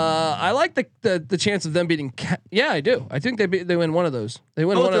 I like the chance of them beating. Yeah, I do. I think they win one of those. They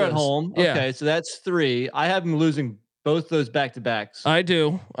win both one of those at home. Yeah. Okay, so that's 3. I have them losing both those back to backs. I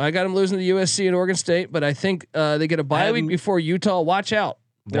do. I got them losing to USC and Oregon State, but I think they get a bye week before Utah. Watch out.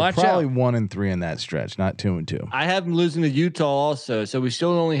 They're probably 1-3 in that stretch, not 2-2. I have them losing to Utah also, so we still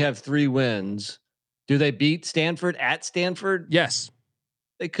only have 3 wins. Do they beat Stanford at Stanford? Yes,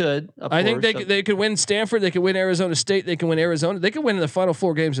 they could. I think they could win Stanford. They could win Arizona State. They can win Arizona. They could win in the final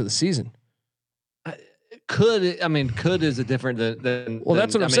 4 games of the season. Could is a different than. Well,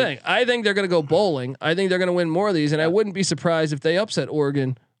 that's what I'm saying. I think they're going to go bowling. I think they're going to win more of these, and I wouldn't be surprised if they upset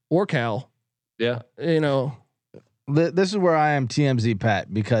Oregon or Cal. Yeah, This is where I am TMZ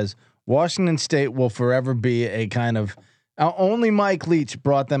Pat, because Washington State will forever be a kind of only Mike Leach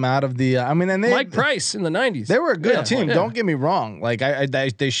brought them out of the. Mike Price in the 90s. They were a good team. Yeah. Don't get me wrong. Like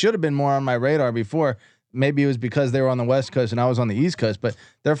they should have been more on my radar before. Maybe it was because they were on the West Coast and I was on the East Coast, but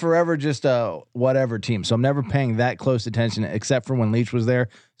they're forever just a whatever team. So I'm never paying that close attention except for when Leach was there.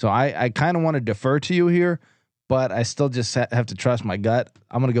 So I kind of want to defer to you here, but I still just have to trust my gut.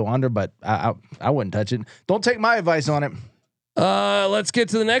 I'm going to go under, but I wouldn't touch it. Don't take my advice on it. Let's get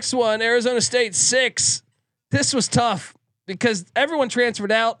to the next one. Arizona State 6. This was tough because everyone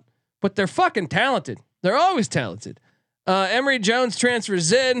transferred out, but they're fucking talented. They're always talented. Emory Jones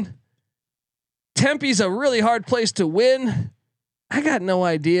transfers in. Tempe's a really hard place to win. I got no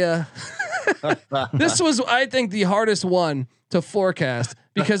idea. This was, I think, the hardest one to forecast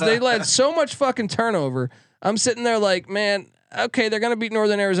because they led so much fucking turnover. I'm sitting there like, man, okay, they're going to beat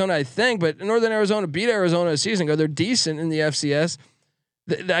Northern Arizona, I think, but Northern Arizona beat Arizona a season ago. They're decent in the FCS.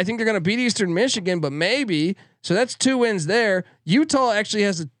 I think they're going to beat Eastern Michigan, but maybe. So that's 2 wins there. Utah actually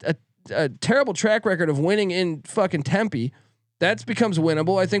has a terrible track record of winning in fucking Tempe. That becomes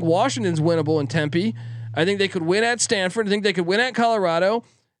winnable. I think Washington's winnable in Tempe. I think they could win at Stanford. I think they could win at Colorado.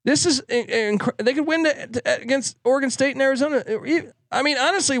 This is they could win against Oregon State and Arizona. I mean,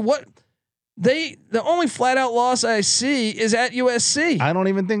 honestly, the only flat out loss I see is at USC. I don't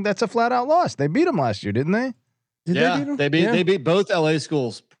even think that's a flat out loss. They beat them last year, didn't they? Did they beat them? They beat both LA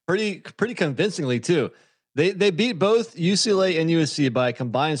schools pretty convincingly too. They beat both UCLA and USC by a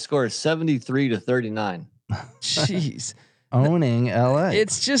combined score of 73-39. Jeez. Owning LA.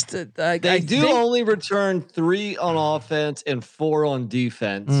 It's just they only return 3 on offense and 4 on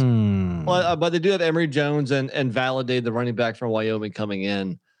defense. But they do have Emory Jones and validated the running back from Wyoming coming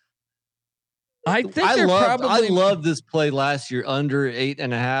in. I think I loved this play last year under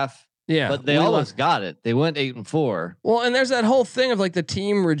 8.5. Yeah, but they almost got it. They went 8-4. Well, and there's that whole thing of like the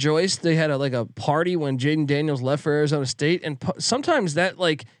team rejoiced. They had a party when Jaden Daniels left for Arizona State, and sometimes that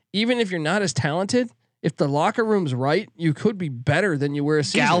even if you're not as talented, if the locker room's right, you could be better than you were a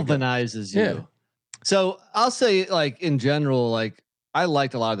season galvanizes ago. You. Yeah. So I'll say in general, I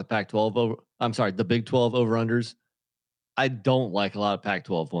liked a lot of the Pac-12 the Big 12 over-unders. I don't like a lot of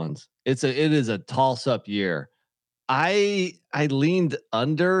Pac-12 ones. It is a toss-up year. I leaned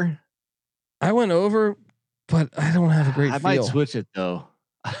under. I went over, but I don't have a great feel. I might switch it though.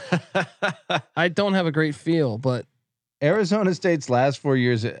 I don't have a great feel, but Arizona State's last 4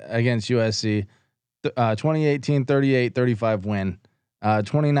 years against USC, 2018, 38-35 win.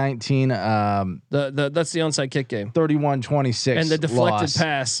 2019, that's the onside kick game. 31-26. And the deflected loss.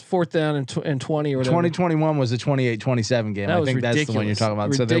 pass, 4th down and 20 or whatever. 2021 was the 28-27 game. I think ridiculous. That's the one you're talking about.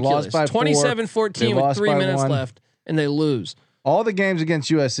 Ridiculous. So they lost by 27-14 with 3 minutes left, and they lose. All the games against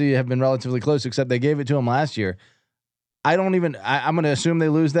USC have been relatively close, except they gave it to them last year. I'm going to assume they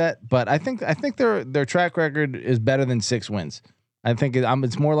lose that, but I think their track record is better than 6 wins. I think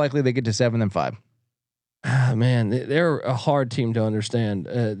it's more likely they get to 7 than 5. Man, they're a hard team to understand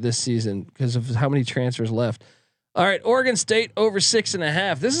this season because of how many transfers left. All right, Oregon State over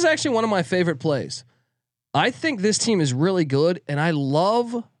 6.5. This is actually one of my favorite plays. I think this team is really good, and I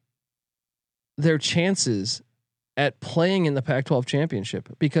love their chances at playing in the Pac-12 championship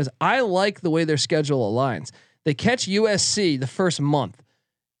because I like the way their schedule aligns. They catch USC the first month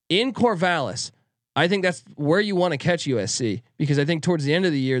in Corvallis, I think that's where you want to catch USC because I think towards the end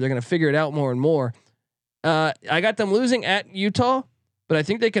of the year they're going to figure it out more and more. I got them losing at Utah, but I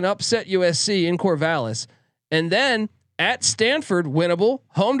think they can upset USC in Corvallis, and then at Stanford, winnable.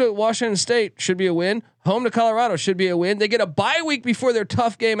 Home to Washington State should be a win. Home to Colorado should be a win. They get a bye week before their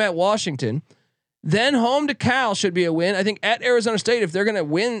tough game at Washington. Then home to Cal should be a win. I think at Arizona State, if they're going to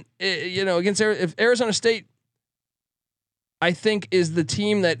win, against if Arizona State, I think is the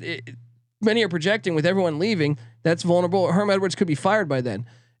team that many are projecting with everyone leaving. That's vulnerable. Herm Edwards could be fired by then.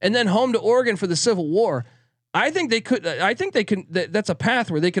 And then home to Oregon for the Civil War. I think they could. I think they can. That's a path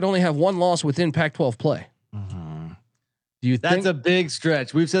where they could only have one loss within Pac-12 play. Do you That's think a big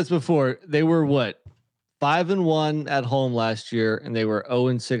stretch? We've said this before. They were what 5-1 at home last year, and they were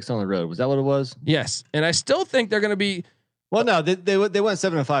 0-6 on the road. Was that what it was? Yes, and I still think they're going to be. Well, no, they went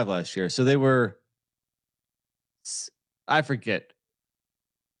 7-5 last year, so they were. I forget.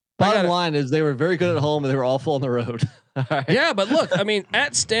 Bottom line is they were very good at home and they were awful on the road. Right. Yeah, but look, I mean,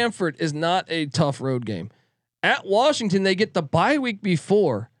 at Stanford is not a tough road game. At Washington, they get the bye week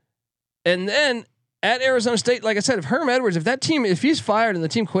before, and then at Arizona State, like I said, if Herm Edwards, if he's fired and the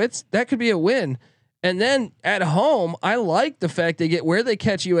team quits, that could be a win. And then at home, I like the fact they get where they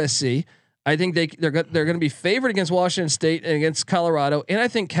catch USC. I think they're going to be favored against Washington State and against Colorado, and I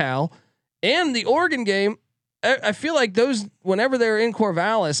think Cal and the Oregon game. I feel like those whenever they're in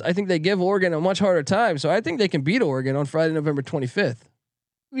Corvallis, I think they give Oregon a much harder time. So I think they can beat Oregon on Friday, November 25th.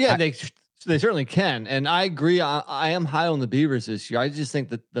 Yeah, they certainly can, and I agree. I am high on the Beavers this year. I just think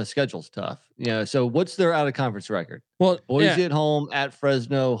that the schedule's tough. So what's their out of conference record? Well, Boise at home, at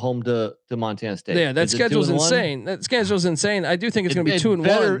Fresno, home to Montana State. Yeah, that schedule's insane. That schedule's insane. I do think it's going to be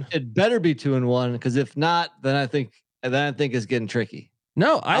 2-1. It better be 2-1 because if not, then I think it's getting tricky.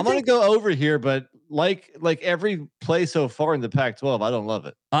 No, I'm going to go over here, but like every play so far in the Pac-12, I don't love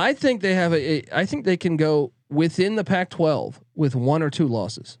it. I think they have I think they can go within the Pac-12 with 1 or 2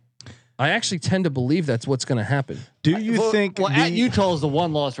 losses. I actually tend to believe that's what's going to happen. Do you think? Well, at Utah is the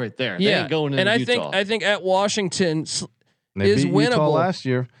one loss right there. Yeah, they ain't going into Utah. I think at Washington they is beat winnable Utah last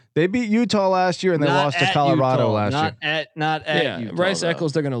year. They beat Utah last year and they lost to Colorado last year. Not at Utah. Rice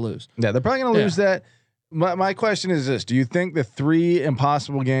Eccles, they're going to lose. Yeah, they're probably going to lose that. My question is this: do you think the 3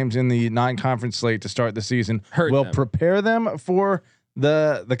 impossible games in the 9-conference slate to start the season will prepare them for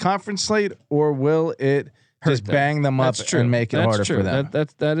the conference slate, or will it just bang them up and make it harder for them?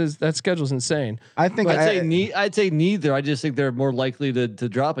 That schedule's insane. I think I'd say neither. I just think they're more likely to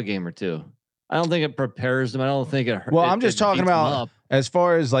drop a game or two. I don't think it prepares them. I don't think it. Well, I'm just talking about as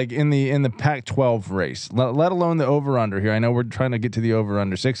far as like in the Pac-12 race, let alone the over/under here. I know we're trying to get to the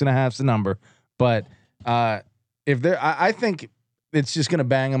over/under. 6.5 is the number, but if they're, I think it's just going to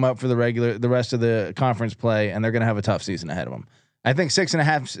bang them up for the rest of the conference play, and they're going to have a tough season ahead of them. I think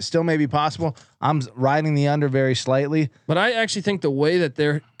 6.5 still may be possible. I'm riding the under very slightly, but I actually think the way that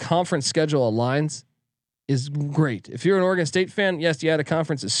their conference schedule aligns is great. If you're an Oregon State fan, yes, the out of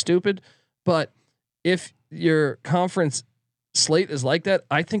conference is stupid, but if your conference slate is like that,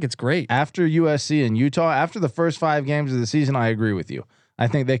 I think it's great. After USC and Utah, after the first 5 games of the season, I agree with you. I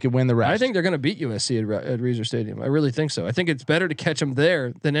think they could win the rest. I think they're going to beat USC at Reser Stadium. I really think so. I think it's better to catch them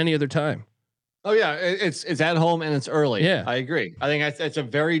there than any other time. Oh yeah, it's at home and it's early. Yeah, I agree. I think it's a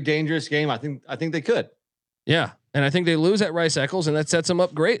very dangerous game. I think they could. Yeah, and I think they lose at Rice Eccles, and that sets them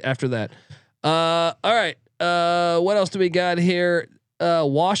up great after that. All right. What else do we got here?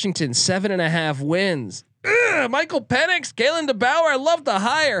 Washington 7.5 wins. Michael Penix, Kalen DeBauer. I love the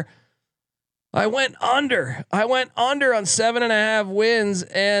hire. I went under on 7.5 wins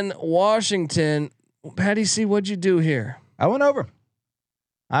and Washington. Patty C, what'd you do here? I went over,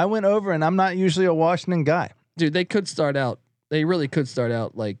 and I'm not usually a Washington guy. Dude, they could start out. They really could start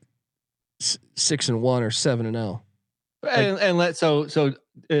out like 6-1 or 7-0. So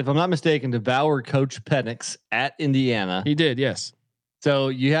if I'm not mistaken, DeBauer coached Penix at Indiana. He did, yes. So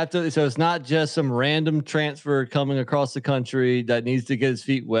you have to. So it's not just some random transfer coming across the country that needs to get his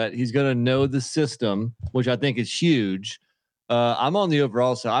feet wet. He's going to know the system, which I think is huge. I'm on the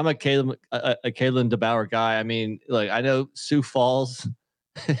overall side. I'm a Kalen DeBauer guy. I mean, like I know Sioux Falls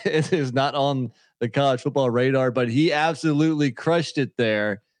is not on the college football radar, but he absolutely crushed it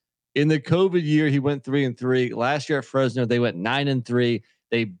there. In the COVID year, he went 3-3. Last year at Fresno, they went 9-3.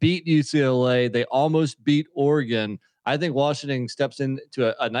 They beat UCLA. They almost beat Oregon. I think Washington steps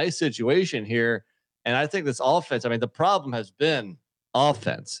into a nice situation here. And I think this offense, I mean, the problem has been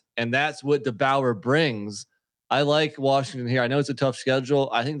offense, and that's what DeBauer brings. I like Washington here. I know it's a tough schedule.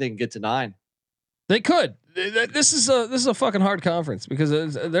 I think they can get to 9. They could. This is a fucking hard conference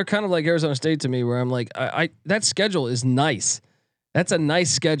because they're kind of like Arizona State to me, where I'm like, that schedule is nice. That's a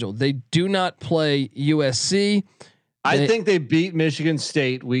nice schedule. They do not play USC. I think they beat Michigan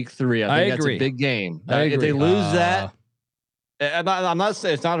State week 3. I think that's a big game. If they lose that, I'm not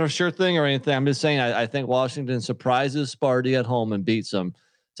saying it's not a sure thing or anything. I'm just saying I think Washington surprises Sparty at home and beats them.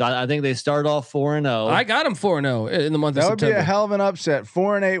 So I think they start off 4-0. I got them 4-0 in the month of September. That would be a hell of an upset.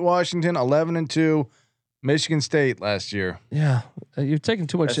 4-8 Washington, 11-2 Michigan State last year. Yeah, you're taking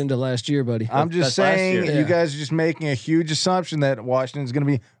too much into last year, buddy. I'm just saying, you guys are just making a huge assumption that Washington's going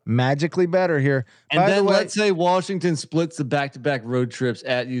to be magically better here. And by then, let's say Washington splits the back-to-back road trips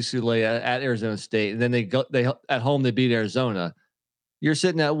at UCLA, at Arizona State, and then they at home they beat Arizona. You're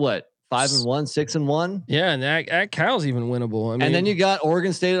sitting at what? 5-1, 6-1. Yeah, and at Cal's even winnable. I mean, and then you got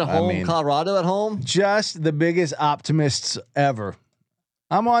Oregon State at home, Colorado at home. Just the biggest optimists ever.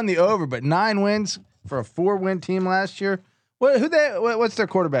 I'm on the over, but 9 wins for a 4-win team last year. What's their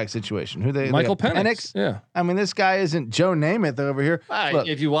quarterback situation? Michael Penix. Yeah. I mean, this guy isn't Joe Namath over here. Look,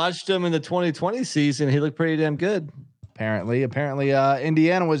 if you watched him in the 2020 season, he looked pretty damn good. Apparently,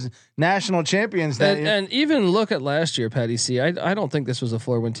 Indiana was national champions that year. And even look at last year, Patty C. I don't think this was a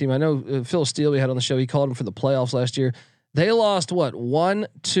 4-win team. I know Phil Steele we had on the show. He called him for the playoffs last year. They lost what 1,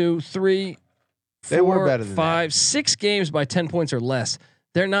 2, 3, 4, they were better than 5, 6 games by 10 points or less.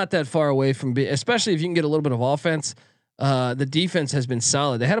 They're not that far away from being, especially if you can get a little bit of offense. The defense has been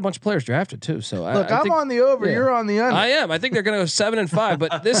solid. They had a bunch of players drafted too. So I'm on the over. Yeah. You're on the under. I am. I think they're going to go 7-5.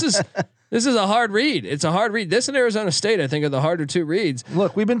 But this is a hard read. It's a hard read. This and Arizona State, I think, are the harder 2 reads.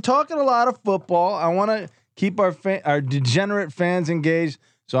 Look, we've been talking a lot of football. I want to keep our degenerate fans engaged.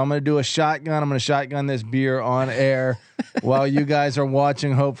 So I'm going to do a shotgun. I'm going to shotgun this beer on air while you guys are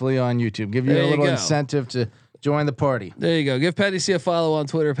watching, hopefully on YouTube. Give you a little incentive to join the party. There you go. Give Patty C a follow on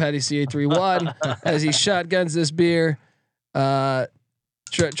Twitter, PattyC831, as he shotguns this beer. Try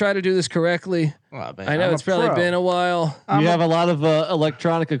to do this correctly. Well, man, I know it's probably been a while. You have a lot of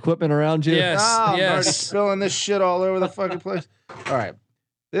electronic equipment around you. Yes. I'm already spilling this shit all over the fucking place. All right.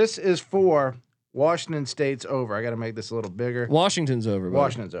 This is for Washington State's over. I got to make this a little bigger. Washington's over. Buddy.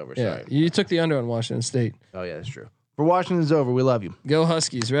 Washington's over. Sorry. Yeah. You took the under on Washington State. Oh, yeah, that's true. For Washington's over. We love you. Go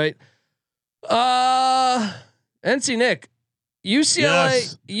Huskies, right? NC Nick,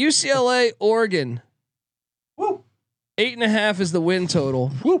 UCLA, Oregon. Woo. 8.5 is the win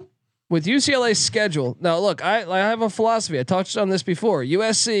total. Woo. With UCLA's schedule. Now, look, I have a philosophy. I touched on this before.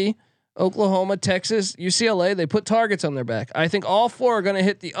 USC, Oklahoma, Texas, UCLA, they put targets on their back. I think all 4 are going to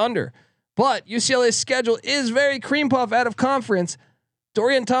hit the under. But UCLA's schedule is very cream puff out of conference.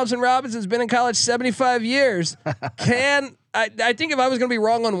 Dorian Thompson-Robinson's been in college 75 years. I think if I was going to be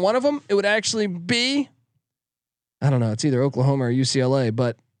wrong on one of them, it would actually be, I don't know. It's either Oklahoma or UCLA,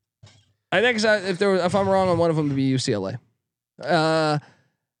 but I think if I'm wrong on one of them, it'd be UCLA. I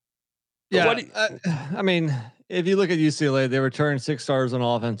mean, if you look at UCLA, they returned 6 starters on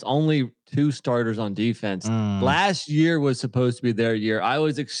offense, only 2 starters on defense. Last year was supposed to be their year. I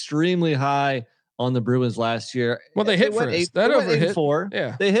was extremely high on the Bruins last year. Well, they hit for us. That over hit 4.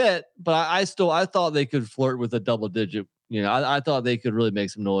 Yeah, they hit, but I thought they could flirt with a double digit. You know, I thought they could really make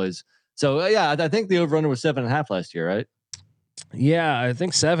some noise. So yeah, I think the over under was 7.5 last year, right? Yeah, I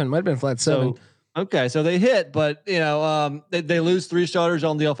think 7 might have been flat 7. Okay, so they hit, but you know, they lose 3 starters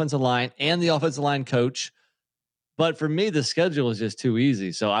on the offensive line and the offensive line coach. But for me, the schedule is just too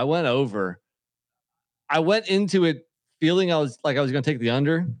easy. So I went over. I went into it feeling I was going to take the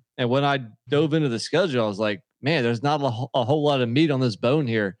under. And when I dove into the schedule, I was like, man, there's not a whole lot of meat on this bone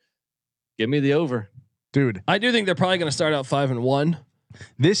here. Give me the over. Dude, I do think they're probably going to start out 5-1.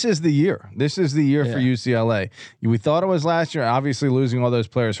 This is the year. This is the year for UCLA. We thought it was last year. Obviously, losing all those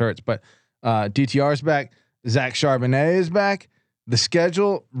players hurts, but DTR's back. Zach Charbonnet is back. The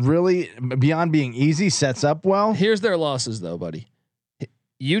schedule really, beyond being easy, sets up well. Here's their losses, though, buddy.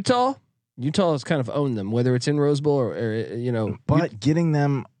 Utah has kind of owned them, whether it's in Rose Bowl or you know. But getting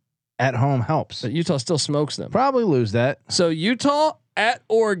them at home helps. But Utah still smokes them. Probably lose that. So Utah at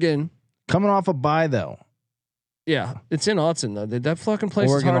Oregon. Coming off a bye, though. Yeah, it's in Autzen, though. That fucking place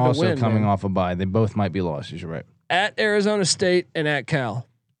Oregon is hard also to win. Coming off a bye. They both might be losses. You're right. At Arizona State and at Cal.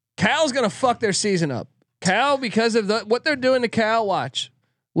 Cal's going to fuck their season up. Cal, because of what they're doing to Cal, watch.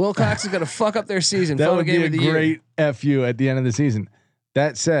 Wilcox is going to fuck up their season. That would be a great FU at the end of the season.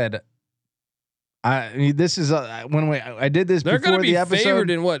 That said, I did this They're before the episode. Favored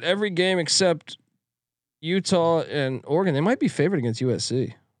in every game except Utah and Oregon. They might be favored against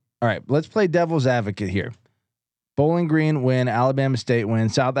USC. All right, let's play devil's advocate here. Bowling Green win, Alabama State win,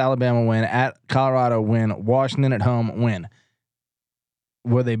 South Alabama win, at Colorado win, Washington at home win.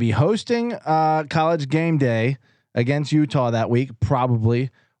 Will they be hosting College Game Day against Utah that week?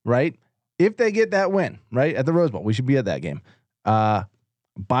 Probably, right? If they get that win, right, at the Rose Bowl, we should be at that game.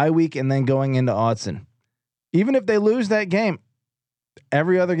 bye week, and then going into Autzen. Even if they lose that game,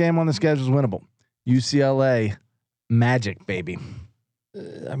 every other game on the schedule is winnable. UCLA, Magic, baby.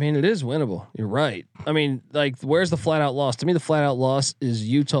 I mean, it is winnable. You're right. I mean, like, where's the flat out loss? To me, the flat out loss is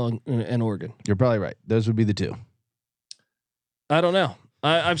Utah and Oregon. You're probably right. Those would be the two. I don't know.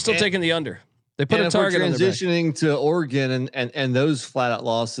 I'm still taking the under. They put a target on their back. Transitioning to Oregon and those flat out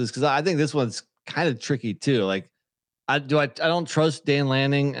losses, because I think this one's kind of tricky too. Like, I don't trust Dan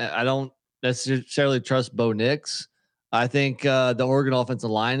Lanning. I don't necessarily trust Bo Nix. I think the Oregon offensive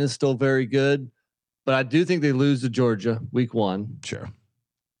line is still very good, but I do think they lose to Georgia week 1. Sure.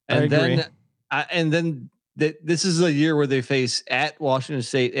 And then this is a year where they face at Washington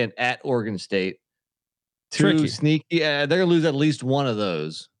State and at Oregon State. Two sneaky. They're gonna lose at least one of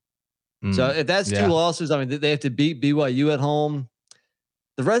those. So if that's 2 losses, I mean, they have to beat BYU at home.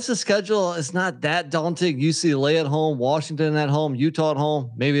 The rest of the schedule is not that daunting. UCLA at home, Washington at home, Utah at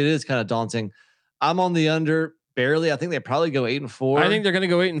home. Maybe it is kind of daunting. I'm on the under barely. I think they probably go 8-4. I think they're going to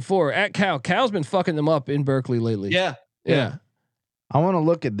go 8-4 at Cal. Cal's been fucking them up in Berkeley lately. Yeah. I want to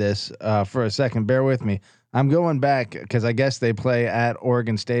look at this for a second. Bear with me. I'm going back because I guess they play at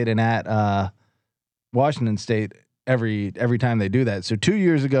Oregon State and at Washington State every time they do that. So 2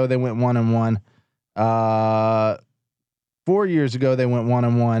 years ago they went 1-1. 4 years ago they went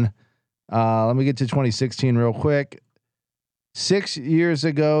 1-1. Let me get to 2016 real quick. 6 years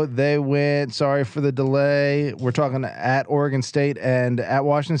ago they went. Sorry for the delay. We're talking at Oregon State and at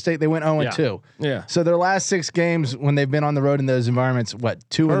Washington State. They went 0-2. Yeah. So their last 6 games when they've been on the road in those environments, what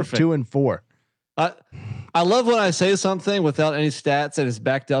 2 and 4. I love when I say something without any stats and it's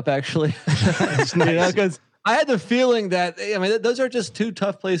backed up. Actually, It's nice. because I had the feeling that those are just 2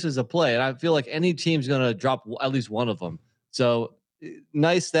 tough places to play, and I feel like any team's going to drop at least one of them. So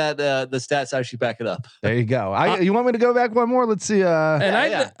nice that the stats actually back it up. There you go. You want me to go back one more? Let's see.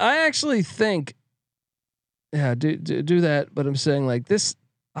 I actually think, do that. But I'm saying like this.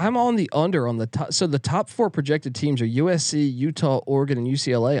 I'm on the under on the top. So the top 4 projected teams are USC, Utah, Oregon, and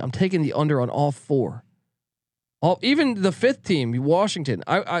UCLA. I'm taking the under on all 4. Even the 5th team, Washington.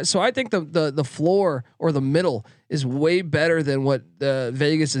 So I think the floor or the middle is way better than what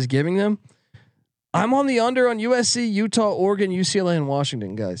Vegas is giving them. I'm on the under on USC, Utah, Oregon, UCLA, and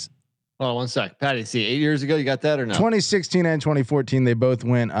Washington, guys. Hold on 1 sec, Patty. See, 8 years ago, you got that or no? 2016 and 2014, they both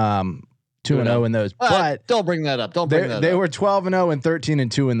went 2-0 in those. But don't bring that up. They were 12-0 and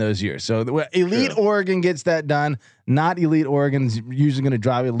 13-2 in those years. So elite Oregon gets that done. Not elite Oregon's usually going to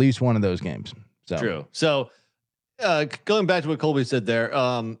drive at least one of those games. So true. So going back to what Colby said there,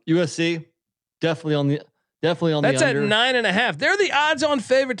 USC definitely on the That's under. at 9.5. They're the odds-on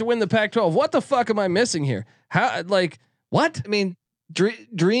favorite to win the Pac-12. What the fuck am I missing here? How what? I mean,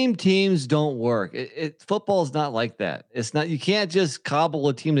 dream teams don't work. Football is not like that. It's not. You can't just cobble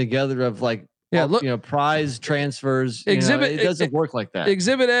a team together of prize transfers. It doesn't work like that.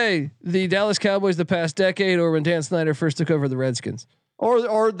 Exhibit A: the Dallas Cowboys the past decade, or when Dan Snyder first took over the Redskins,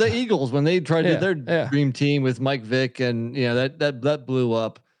 or the Eagles when they tried to do their dream team with Mike Vick, and that blew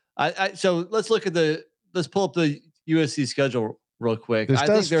up. So let's pull up the USC schedule real quick. This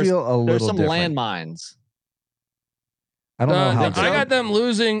does feel a little there's some different. landmines. I don't know how. I got them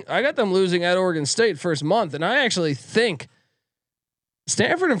losing. At Oregon State first month, and I actually think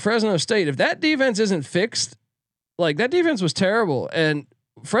Stanford and Fresno State. If that defense isn't fixed, like that defense was terrible, and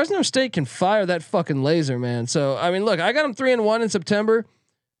Fresno State can fire that fucking laser, man. So I mean, look, I got them 3-1 in September,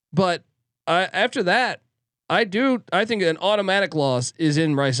 but after that, I think an automatic loss is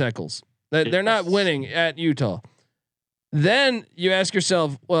in Rice-Eccles. That they're not winning at Utah. Then you ask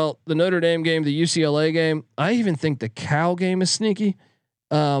yourself, well, the Notre Dame game, the UCLA game, I even think the Cal game is sneaky.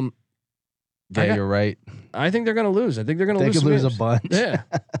 You're right. I think they're going to lose. I think they're going to lose. They could lose games. a bunch. Yeah.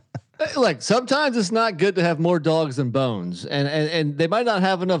 Like sometimes it's not good to have more dogs than bones, and they might not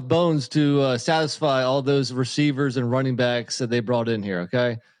have enough bones to satisfy all those receivers and running backs that they brought in here.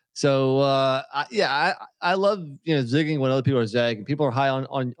 Okay. So I love zigging when other people are zagging. People are high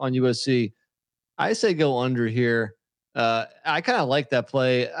on USC. I say go under here. I kind of like that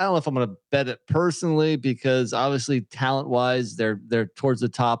play. I don't know if I'm going to bet it personally because obviously talent wise they're towards the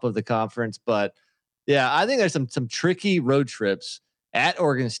top of the conference. But yeah, I think there's some tricky road trips at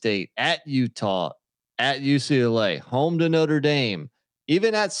Oregon State, at Utah, at UCLA, home to Notre Dame.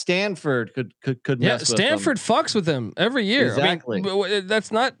 Even at Stanford could mess with Stanford fucks with them every year. Exactly. I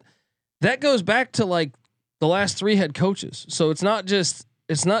mean, that goes back to like the last 3 head coaches. So it's not just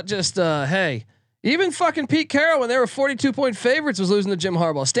hey, even fucking Pete Carroll when they were 42-point favorites was losing to Jim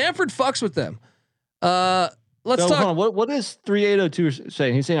Harbaugh. Stanford fucks with them. Let's talk. Hold on. What is 3802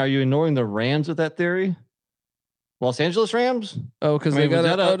 saying? He's saying, are you ignoring the Rams with that theory? Los Angeles Rams. Oh, because they got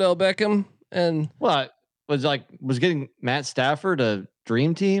Odell Beckham and what was getting Matt Stafford a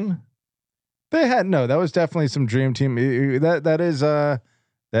dream team? They had that was definitely some dream team. That is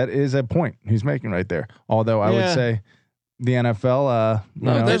a point he's making right there. Although I would say the NFL,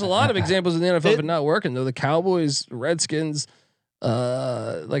 there's a lot of examples in the NFL of it not working though. The Cowboys, Redskins,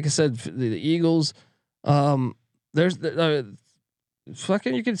 like I said, the Eagles. There's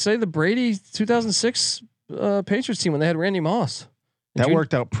fucking you could say the Brady 2006 Patriots team when they had Randy Moss. That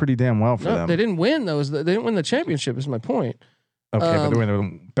worked out pretty damn well for them. They didn't win though. They didn't win the championship. Is my point. Okay, but they were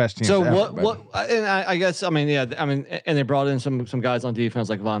the best team. So what? And I guess and they brought in some guys on defense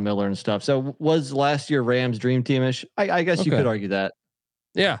like Von Miller and stuff. So was last year Rams dream teamish? I guess you could argue that.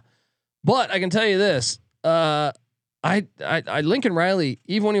 Yeah, but I can tell you this: Lincoln Riley,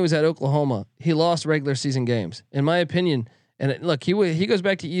 even when he was at Oklahoma, he lost regular season games, in my opinion. And look, he goes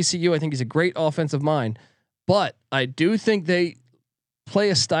back to ECU. I think he's a great offensive mind, but I do think they play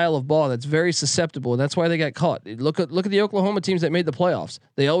a style of ball that's very susceptible, and that's why they got caught. Look at the Oklahoma teams that made the playoffs.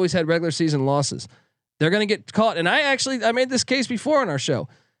 They always had regular season losses. They're going to get caught. And I made this case before on our show.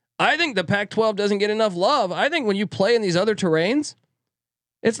 I think the Pac-12 doesn't get enough love. I think when you play in these other terrains,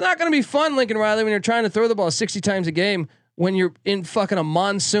 it's not going to be fun, Lincoln Riley, when you're trying to throw the ball 60 times a game when you're in fucking a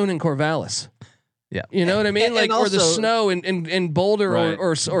monsoon in Corvallis. Yeah, you know what I mean, and also, or the snow in Boulder right.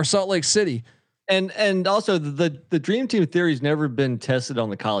 or Salt Lake City. And also the dream team theory has never been tested on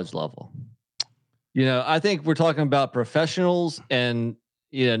the college level. I think we're talking about professionals and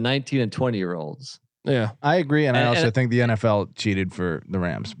 19 and 20-year-olds. Yeah, I agree, and I also think the NFL cheated for the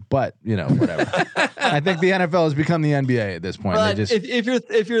Rams. But whatever. I think the NFL has become the NBA at this point. But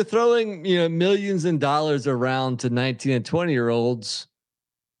if you're throwing millions in dollars around to 19 and 20-year-olds,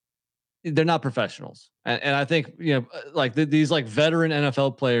 they're not professionals. And I think these veteran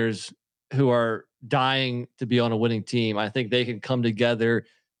NFL players who are dying to be on a winning team, I think they can come together,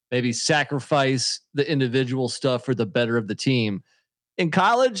 maybe sacrifice the individual stuff for the better of the team. In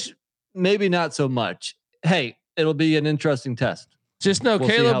college, maybe not so much. Hey, it'll be an interesting test. Just know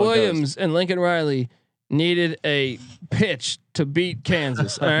Caleb Williams and Lincoln Riley needed a pitch to beat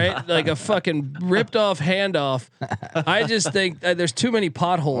Kansas. All right. Like a fucking ripped off handoff. I just think there's too many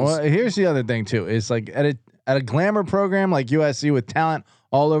potholes. Well, here's the other thing too. Is like at a glamour program like USC with talent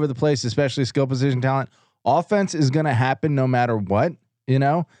all over the place, especially skill position talent, offense is going to happen no matter what.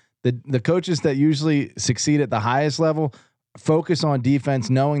 The coaches that usually succeed at the highest level focus on defense,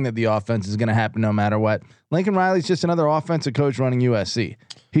 knowing that the offense is going to happen no matter what. Lincoln Riley's just another offensive coach running USC.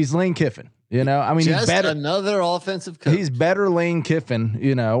 He's Lane Kiffin. He's better. Another offensive coach. He's better Lane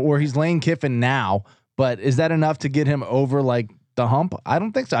Kiffin, or he's Lane Kiffin now. But is that enough to get him over like the hump? I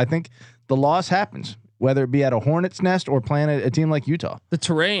don't think so. I think the loss happens, whether it be at a Hornet's Nest or playing a team like Utah. The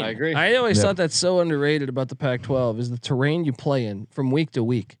terrain. I agree. I always thought that's so underrated about the Pac-12 is the terrain you play in from week to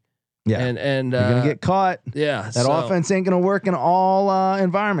week. Yeah, and you're gonna get caught. Yeah, that offense ain't gonna work in all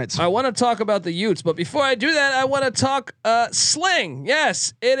environments. I want to talk about the Utes, but before I do that, I want to talk Sling.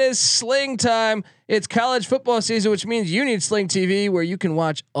 Yes, it is Sling time. It's college football season, which means you need Sling TV, where you can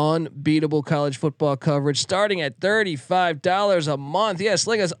watch unbeatable college football coverage starting at $35 a month. Yeah,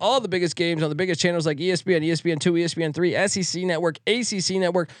 Sling has all the biggest games on the biggest channels like ESPN, ESPN2, ESPN3, SEC Network, ACC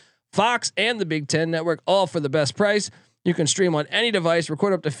Network, Fox, and the Big Ten Network, all for the best price. You can stream on any device,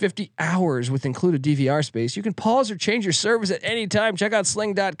 record up to 50 hours with included DVR space. You can pause or change your service at any time. Check out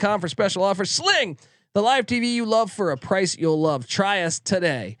sling.com for special offers. Sling, the live TV you love for a price you'll love. Try us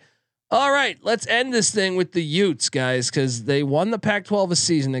today. All right, let's end this thing with the Utes, guys, because they won the Pac-12 a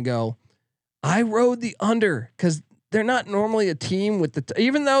season ago. I rode the under because they're not normally a team with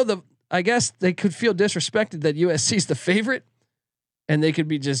even though I guess they could feel disrespected that USC is the favorite and they could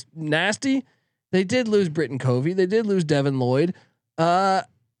be just nasty. They did lose Britton Covey. They did lose Devin Lloyd. I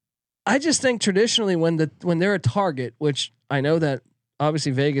just think traditionally when they're a target, which I know that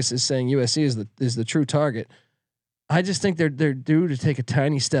obviously Vegas is saying USC is the true target. I just think they're due to take a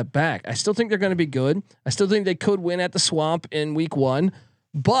tiny step back. I still think they're going to be good. I still think they could win at the Swamp in week 1,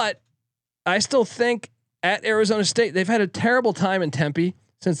 but I still think at Arizona State they've had a terrible time in Tempe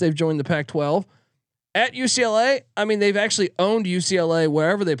since they've joined the Pac-12. At UCLA, I mean they've actually owned UCLA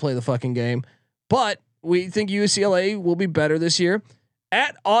wherever they play the fucking game. But we think UCLA will be better this year.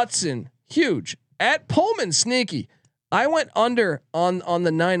 At Autzen, huge. At Pullman, sneaky. I went under on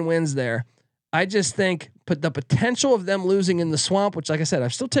the 9 wins there. I just think the potential of them losing in the Swamp, which like I said,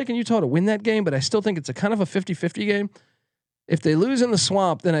 I've still taken Utah to win that game, but I still think it's a kind of a 50-50 game. If they lose in the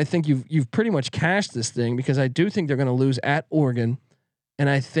Swamp, then I think you've pretty much cashed this thing because I do think they're going to lose at Oregon, and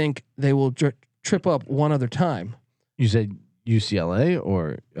I think they will trip up one other time. You said UCLA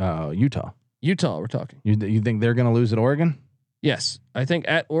or Utah? Utah, we're talking. You think they're going to lose at Oregon? Yes, I think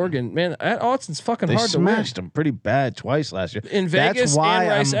at Oregon, man, at Austin's fucking They hard to win. smashed them pretty bad twice last year. In Vegas why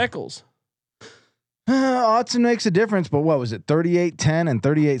and Rice Eccles. Austin makes a difference, but what was it? 38-10 and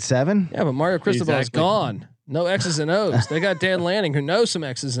 38-7? Yeah, but Mario Cristobal's Exactly. gone. No X's and O's. They got Dan Lanning who knows some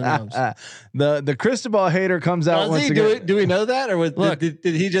X's and O's. The Cristobal hater comes out once again. Do we know that, or Look. did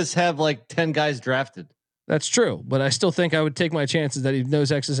he just have like 10 guys drafted? That's true, but I still think I would take my chances that he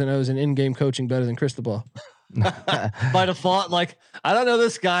knows X's and O's and in-game coaching better than Cristobal. By default, like I don't know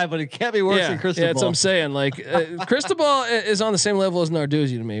this guy, but it can't be worse than Cristobal. Yeah, that's what I'm saying. Like Cristobal is on the same level as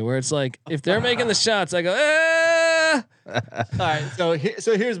Narduzzi to me, where it's like if they're making the shots, I go, All right,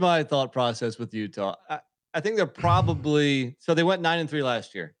 so here's my thought process with Utah. I think they're probably they went 9-3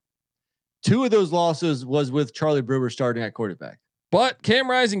 last year. 2 of those losses was with Charlie Brewer starting at quarterback, But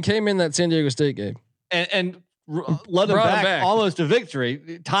Cam Rising came in that San Diego State game. and led them back almost to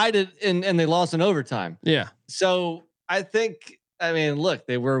victory, tied it, and they lost in overtime. Yeah. So I mean, look,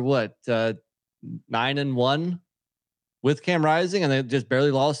 they were 9-1 with Cam Rising, and they just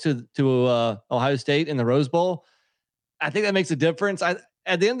barely lost to Ohio State in the Rose Bowl. I think that makes a difference. At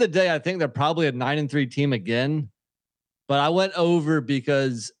the end of the day, I think they're probably a 9-3 team again, but I went over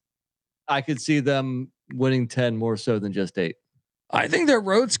because I could see them winning 10 more so than just 8. I think their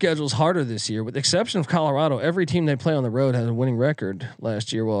road schedule is harder this year, with the exception of Colorado. Every team they play on the road has a winning record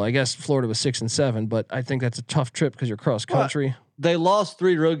last year. Well, I guess Florida was 6-7, but I think that's a tough trip because you're cross country. They lost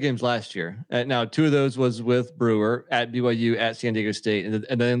 3 road games last year. Now 2 of those was with Brewer, at BYU, at San Diego State,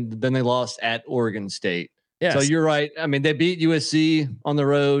 and then they lost at Oregon State. Yes. So you're right. I mean, they beat USC on the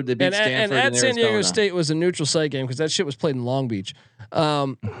road. They beat Stanford and at San Diego Arizona. State was a neutral site game because that shit was played in Long Beach.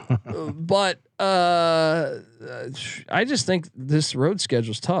 But I just think this road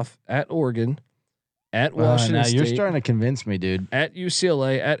schedule's tough. At Oregon, at Washington now State, you're starting to convince me, dude. at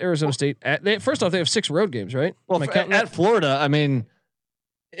UCLA, at Arizona State. First off, they have 6 road games, right? Well, Am I counting at that? Florida, I mean,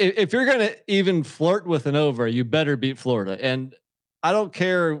 if you're going to even flirt with an over, you better beat Florida. And I don't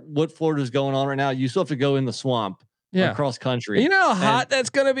care what Florida's going on right now. You still have to go in the swamp across country. You know how hot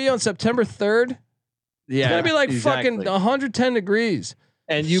that's going to be on September 3rd? Yeah, It's going to be like exactly. fucking 110 degrees.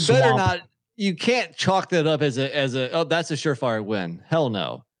 And you better Swamp. not. You can't chalk that up as a that's a surefire win. Hell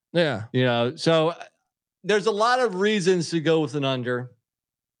no. Yeah. You know, so there's a lot of reasons to go with an under,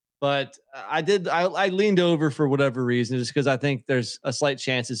 but I leaned over for whatever reason, just because I think there's a slight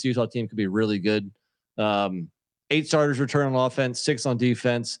chance this Utah team could be really good. 8 starters return on offense, 6 on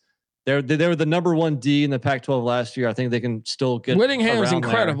defense. They were the number 1 D in the Pac-12 last year. I think they can still get. Whittingham's around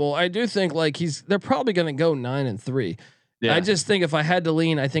incredible. I do think like they're probably going to go 9-3. there. Yeah. I just think if I had to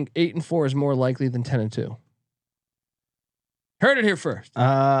lean, I think 8-4 is more likely than 10-2. Heard it here first.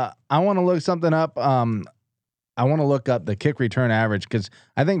 I want to look something up. I want to look up the kick return average because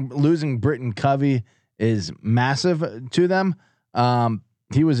I think losing Britton Covey is massive to them.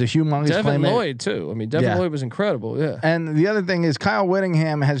 He was a humongous Devin playmaker. Lloyd too. I mean, Devin Lloyd was incredible. Yeah. And the other thing is Kyle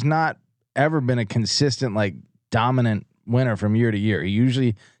Whittingham has not ever been a consistent, like dominant winner from year to year. He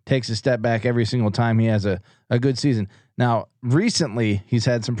usually takes a step back every single time he has a good season. Now, recently he's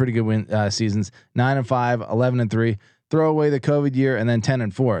had some pretty good seasons, 9-5, 11-3, throw away the COVID year and then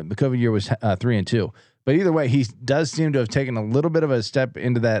 10-4. The COVID year was 3-2. But either way, he does seem to have taken a little bit of a step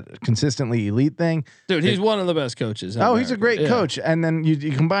into that consistently elite thing. Dude, he's one of the best coaches. in Oh, he's a America. great coach. And then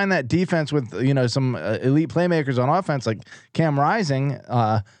you combine that defense with, some elite playmakers on offense like Cam Rising.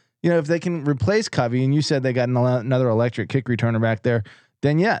 If they can replace Covey, and you said they got another electric kick returner back there,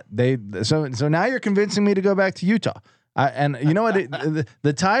 then yeah, so now you're convincing me to go back to Utah. And you know what?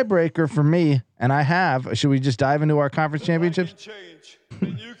 The tiebreaker for me, and I have. Should we just dive into our conference championships? Change,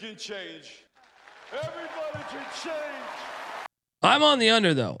 and you can change. Everybody can change. I'm on the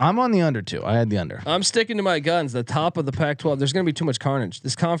under though. I'm on the under too. I had the under. I'm sticking to my guns. The top of the Pac-12. There's going to be too much carnage.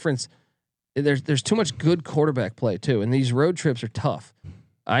 This conference, there's too much good quarterback play too, and these road trips are tough.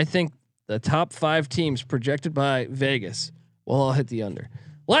 I think the top 5 teams projected by Vegas will all hit the under.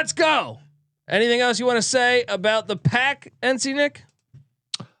 Let's go. Anything else you want to say about the Pac, NC Nick?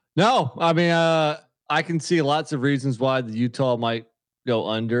 No, I mean, I can see lots of reasons why the Utah might go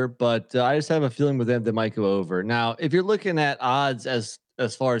under, but I just have a feeling with them they might go over. Now, if you're looking at odds as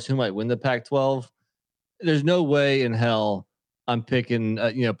far as who might win the Pac-12, there's no way in hell I'm picking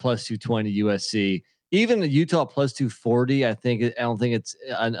plus 220 USC. Even the Utah plus 240, I don't think it's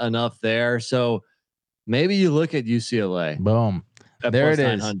enough there. So maybe you look at UCLA. Boom. at There plus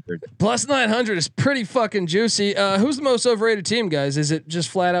it is. 900. Plus 900 is pretty fucking juicy. Who's the most overrated team, guys? Is it just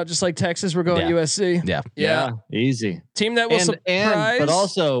flat out just like Texas? We're going Yeah. USC. Yeah. Yeah. Easy. Team that will surprise. But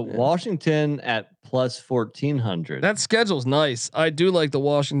also Washington at plus 1400. That schedule's nice. I do like the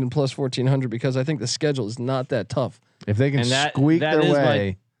Washington plus 1400 because I think the schedule is not that tough. If they can And that- squeak that their is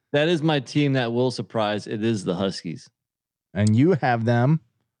way, That is my team that will surprise. It is the Huskies. and you have them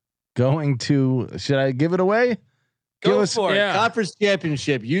going to, should I give it away? Give Go us- for it. yeah. Conference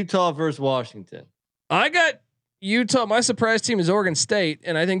championship, Utah versus Washington. I got Utah. My surprise team is Oregon State,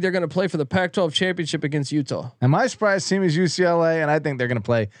 and I think they're going to play for the Pac-12 championship against Utah. And my surprise team is UCLA, and I think they're going to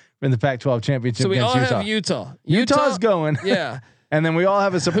play in the Pac-12 championship So we all against Utah. have Utah. Utah's going, Yeah. and then we all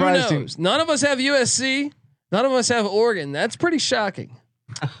have a Who surprise team. knows? None of us have USC. None of us have Oregon. That's pretty shocking.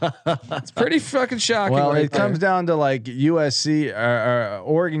 It's pretty fucking shocking. Well, right it comes there. down to like USC or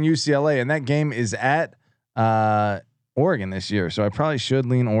Oregon, UCLA, and that game is at Oregon this year. So I probably should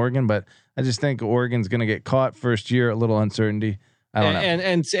lean Oregon, but I just think Oregon's going to get caught first year. A little uncertainty. I don't know.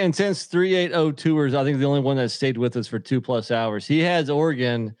 And since 3802ers, I think the only one that stayed with us for 2+ hours. He has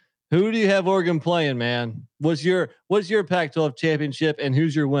Oregon. Who do you have Oregon playing, man? What's your Pac-12 championship, and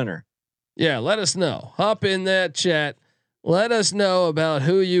who's your winner? Yeah, let us know. Hop in that chat. Let us know about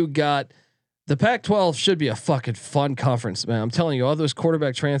who you got. The Pac-12 should be a fucking fun conference, man. I'm telling you, all those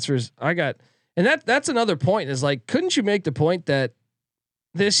quarterback transfers I got, and that's another point. Is like, couldn't you make the point that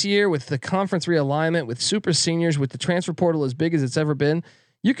this year with the conference realignment, with super seniors, with the transfer portal as big as it's ever been,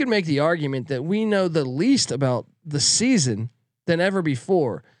 you could make the argument that we know the least about the season than ever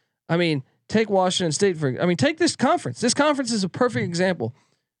before. I mean, take Washington State take this conference. This conference is a perfect example.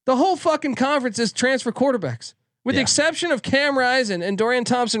 The whole fucking conference is transfer quarterbacks. With the exception of Cam Rising and Dorian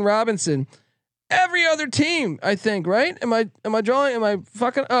Thompson Robinson, every other team, I think, right? Am I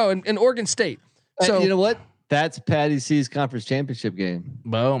fucking? Oh, and Oregon State. So you know what? That's Patty C's conference championship game.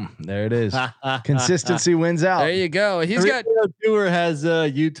 Boom. There it is. Consistency wins out. there you go. He's got Tour has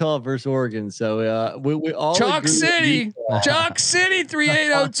Utah versus Oregon, so we all Chalk agree City, Chalk City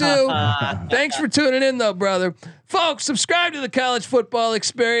 3802. Thanks for tuning in, though, brother. Folks, subscribe to the College Football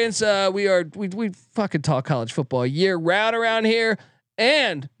Experience. We fucking talk college football year round around here.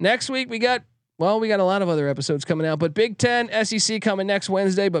 And next week we got a lot of other episodes coming out, but Big Ten, SEC coming next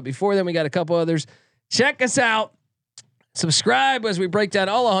Wednesday. But before then, we got a couple others. Check us out. Subscribe as we break down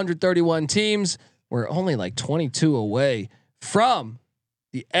all 131 teams. We're only like 22 away from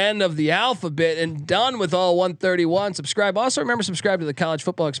the end of the alphabet and done with all 131. Subscribe. Also, remember, subscribe to the College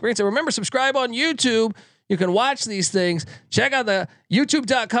Football Experience. And remember, subscribe on YouTube. You can watch these things. Check out the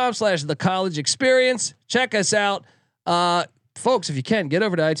youtube.com/the college experience. Check us out. Folks, if you can, get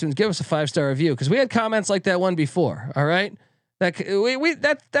over to iTunes, give us a 5-star review, because we had comments like that one before. All right.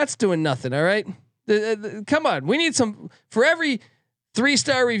 That's doing nothing. All right. Come on. We need some for every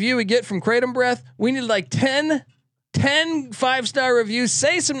 3-star review we get from Kratom Breath. We need like 10 5-star reviews.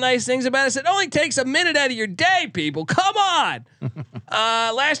 Say some nice things about us. It only takes a minute out of your day, people. Come on.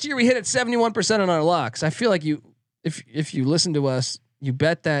 Last year we hit at 71% on our locks. I feel like if you listen to us, you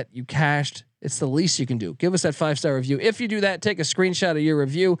bet that you cashed. It's the least you can do. Give us that 5-star review. If you do that, take a screenshot of your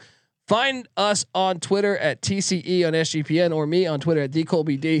review. Find us on Twitter at TCE on SGPN, or me on Twitter at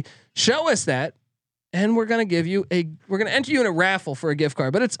DColbyD. Show us that. And we're gonna enter you in a raffle for a gift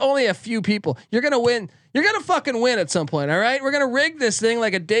card, but it's only a few people. You're gonna win. You're gonna fucking win at some point. All right. We're gonna rig this thing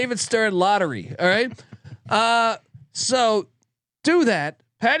like a David Stern lottery. All right. So do that.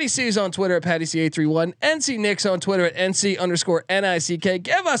 Patty C is on Twitter at Patty C831. NC Nick's on Twitter at NC_NICK.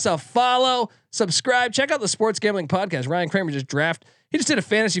 Give us a follow, subscribe, check out the Sports Gambling Podcast. Ryan Kramer just did a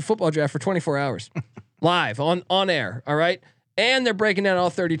fantasy football draft for 24 hours live on air. All right. And they're breaking down all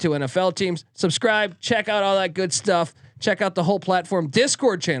 32 NFL teams. Subscribe, check out all that good stuff. Check out the whole platform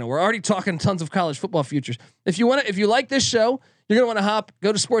Discord channel. We're already talking tons of college football futures. If you like this show, you're going to want to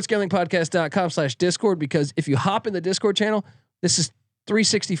go to sportsgamblingpodcast.com/Discord, because if you hop in the Discord channel, this is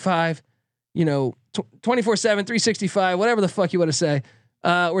 365, 24/7, 365, whatever the fuck you want to say.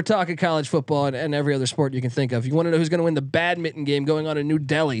 We're talking college football and every other sport you can think of. You want to know who's going to win the badminton game going on in New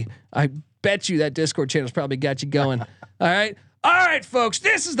Delhi? I bet you that Discord channel's probably got you going. All right, folks.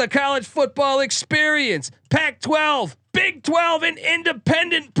 This is the College Football Experience. Pac-12, Big 12, and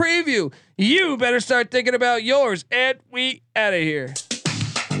Independent preview. You better start thinking about yours, and we out of here.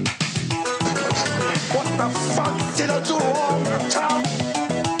 What the fuck did I do wrong, Tom?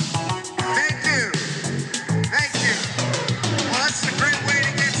 Thank you. Well, that's a great way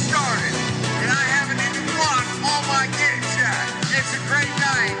to get started. And I haven't even won all my games yet. It's a great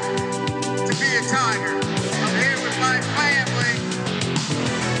night to be a Tiger. I'm here with my family.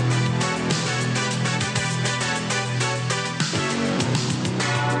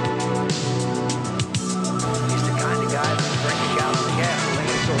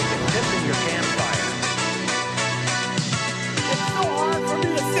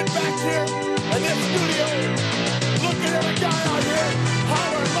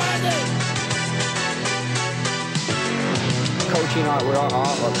 coaching,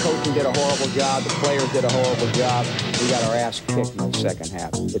 our coaching did a horrible job. The players did a horrible job. We got our ass kicked in the second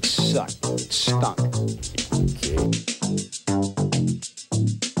half. It sucked. It stunk. Okay.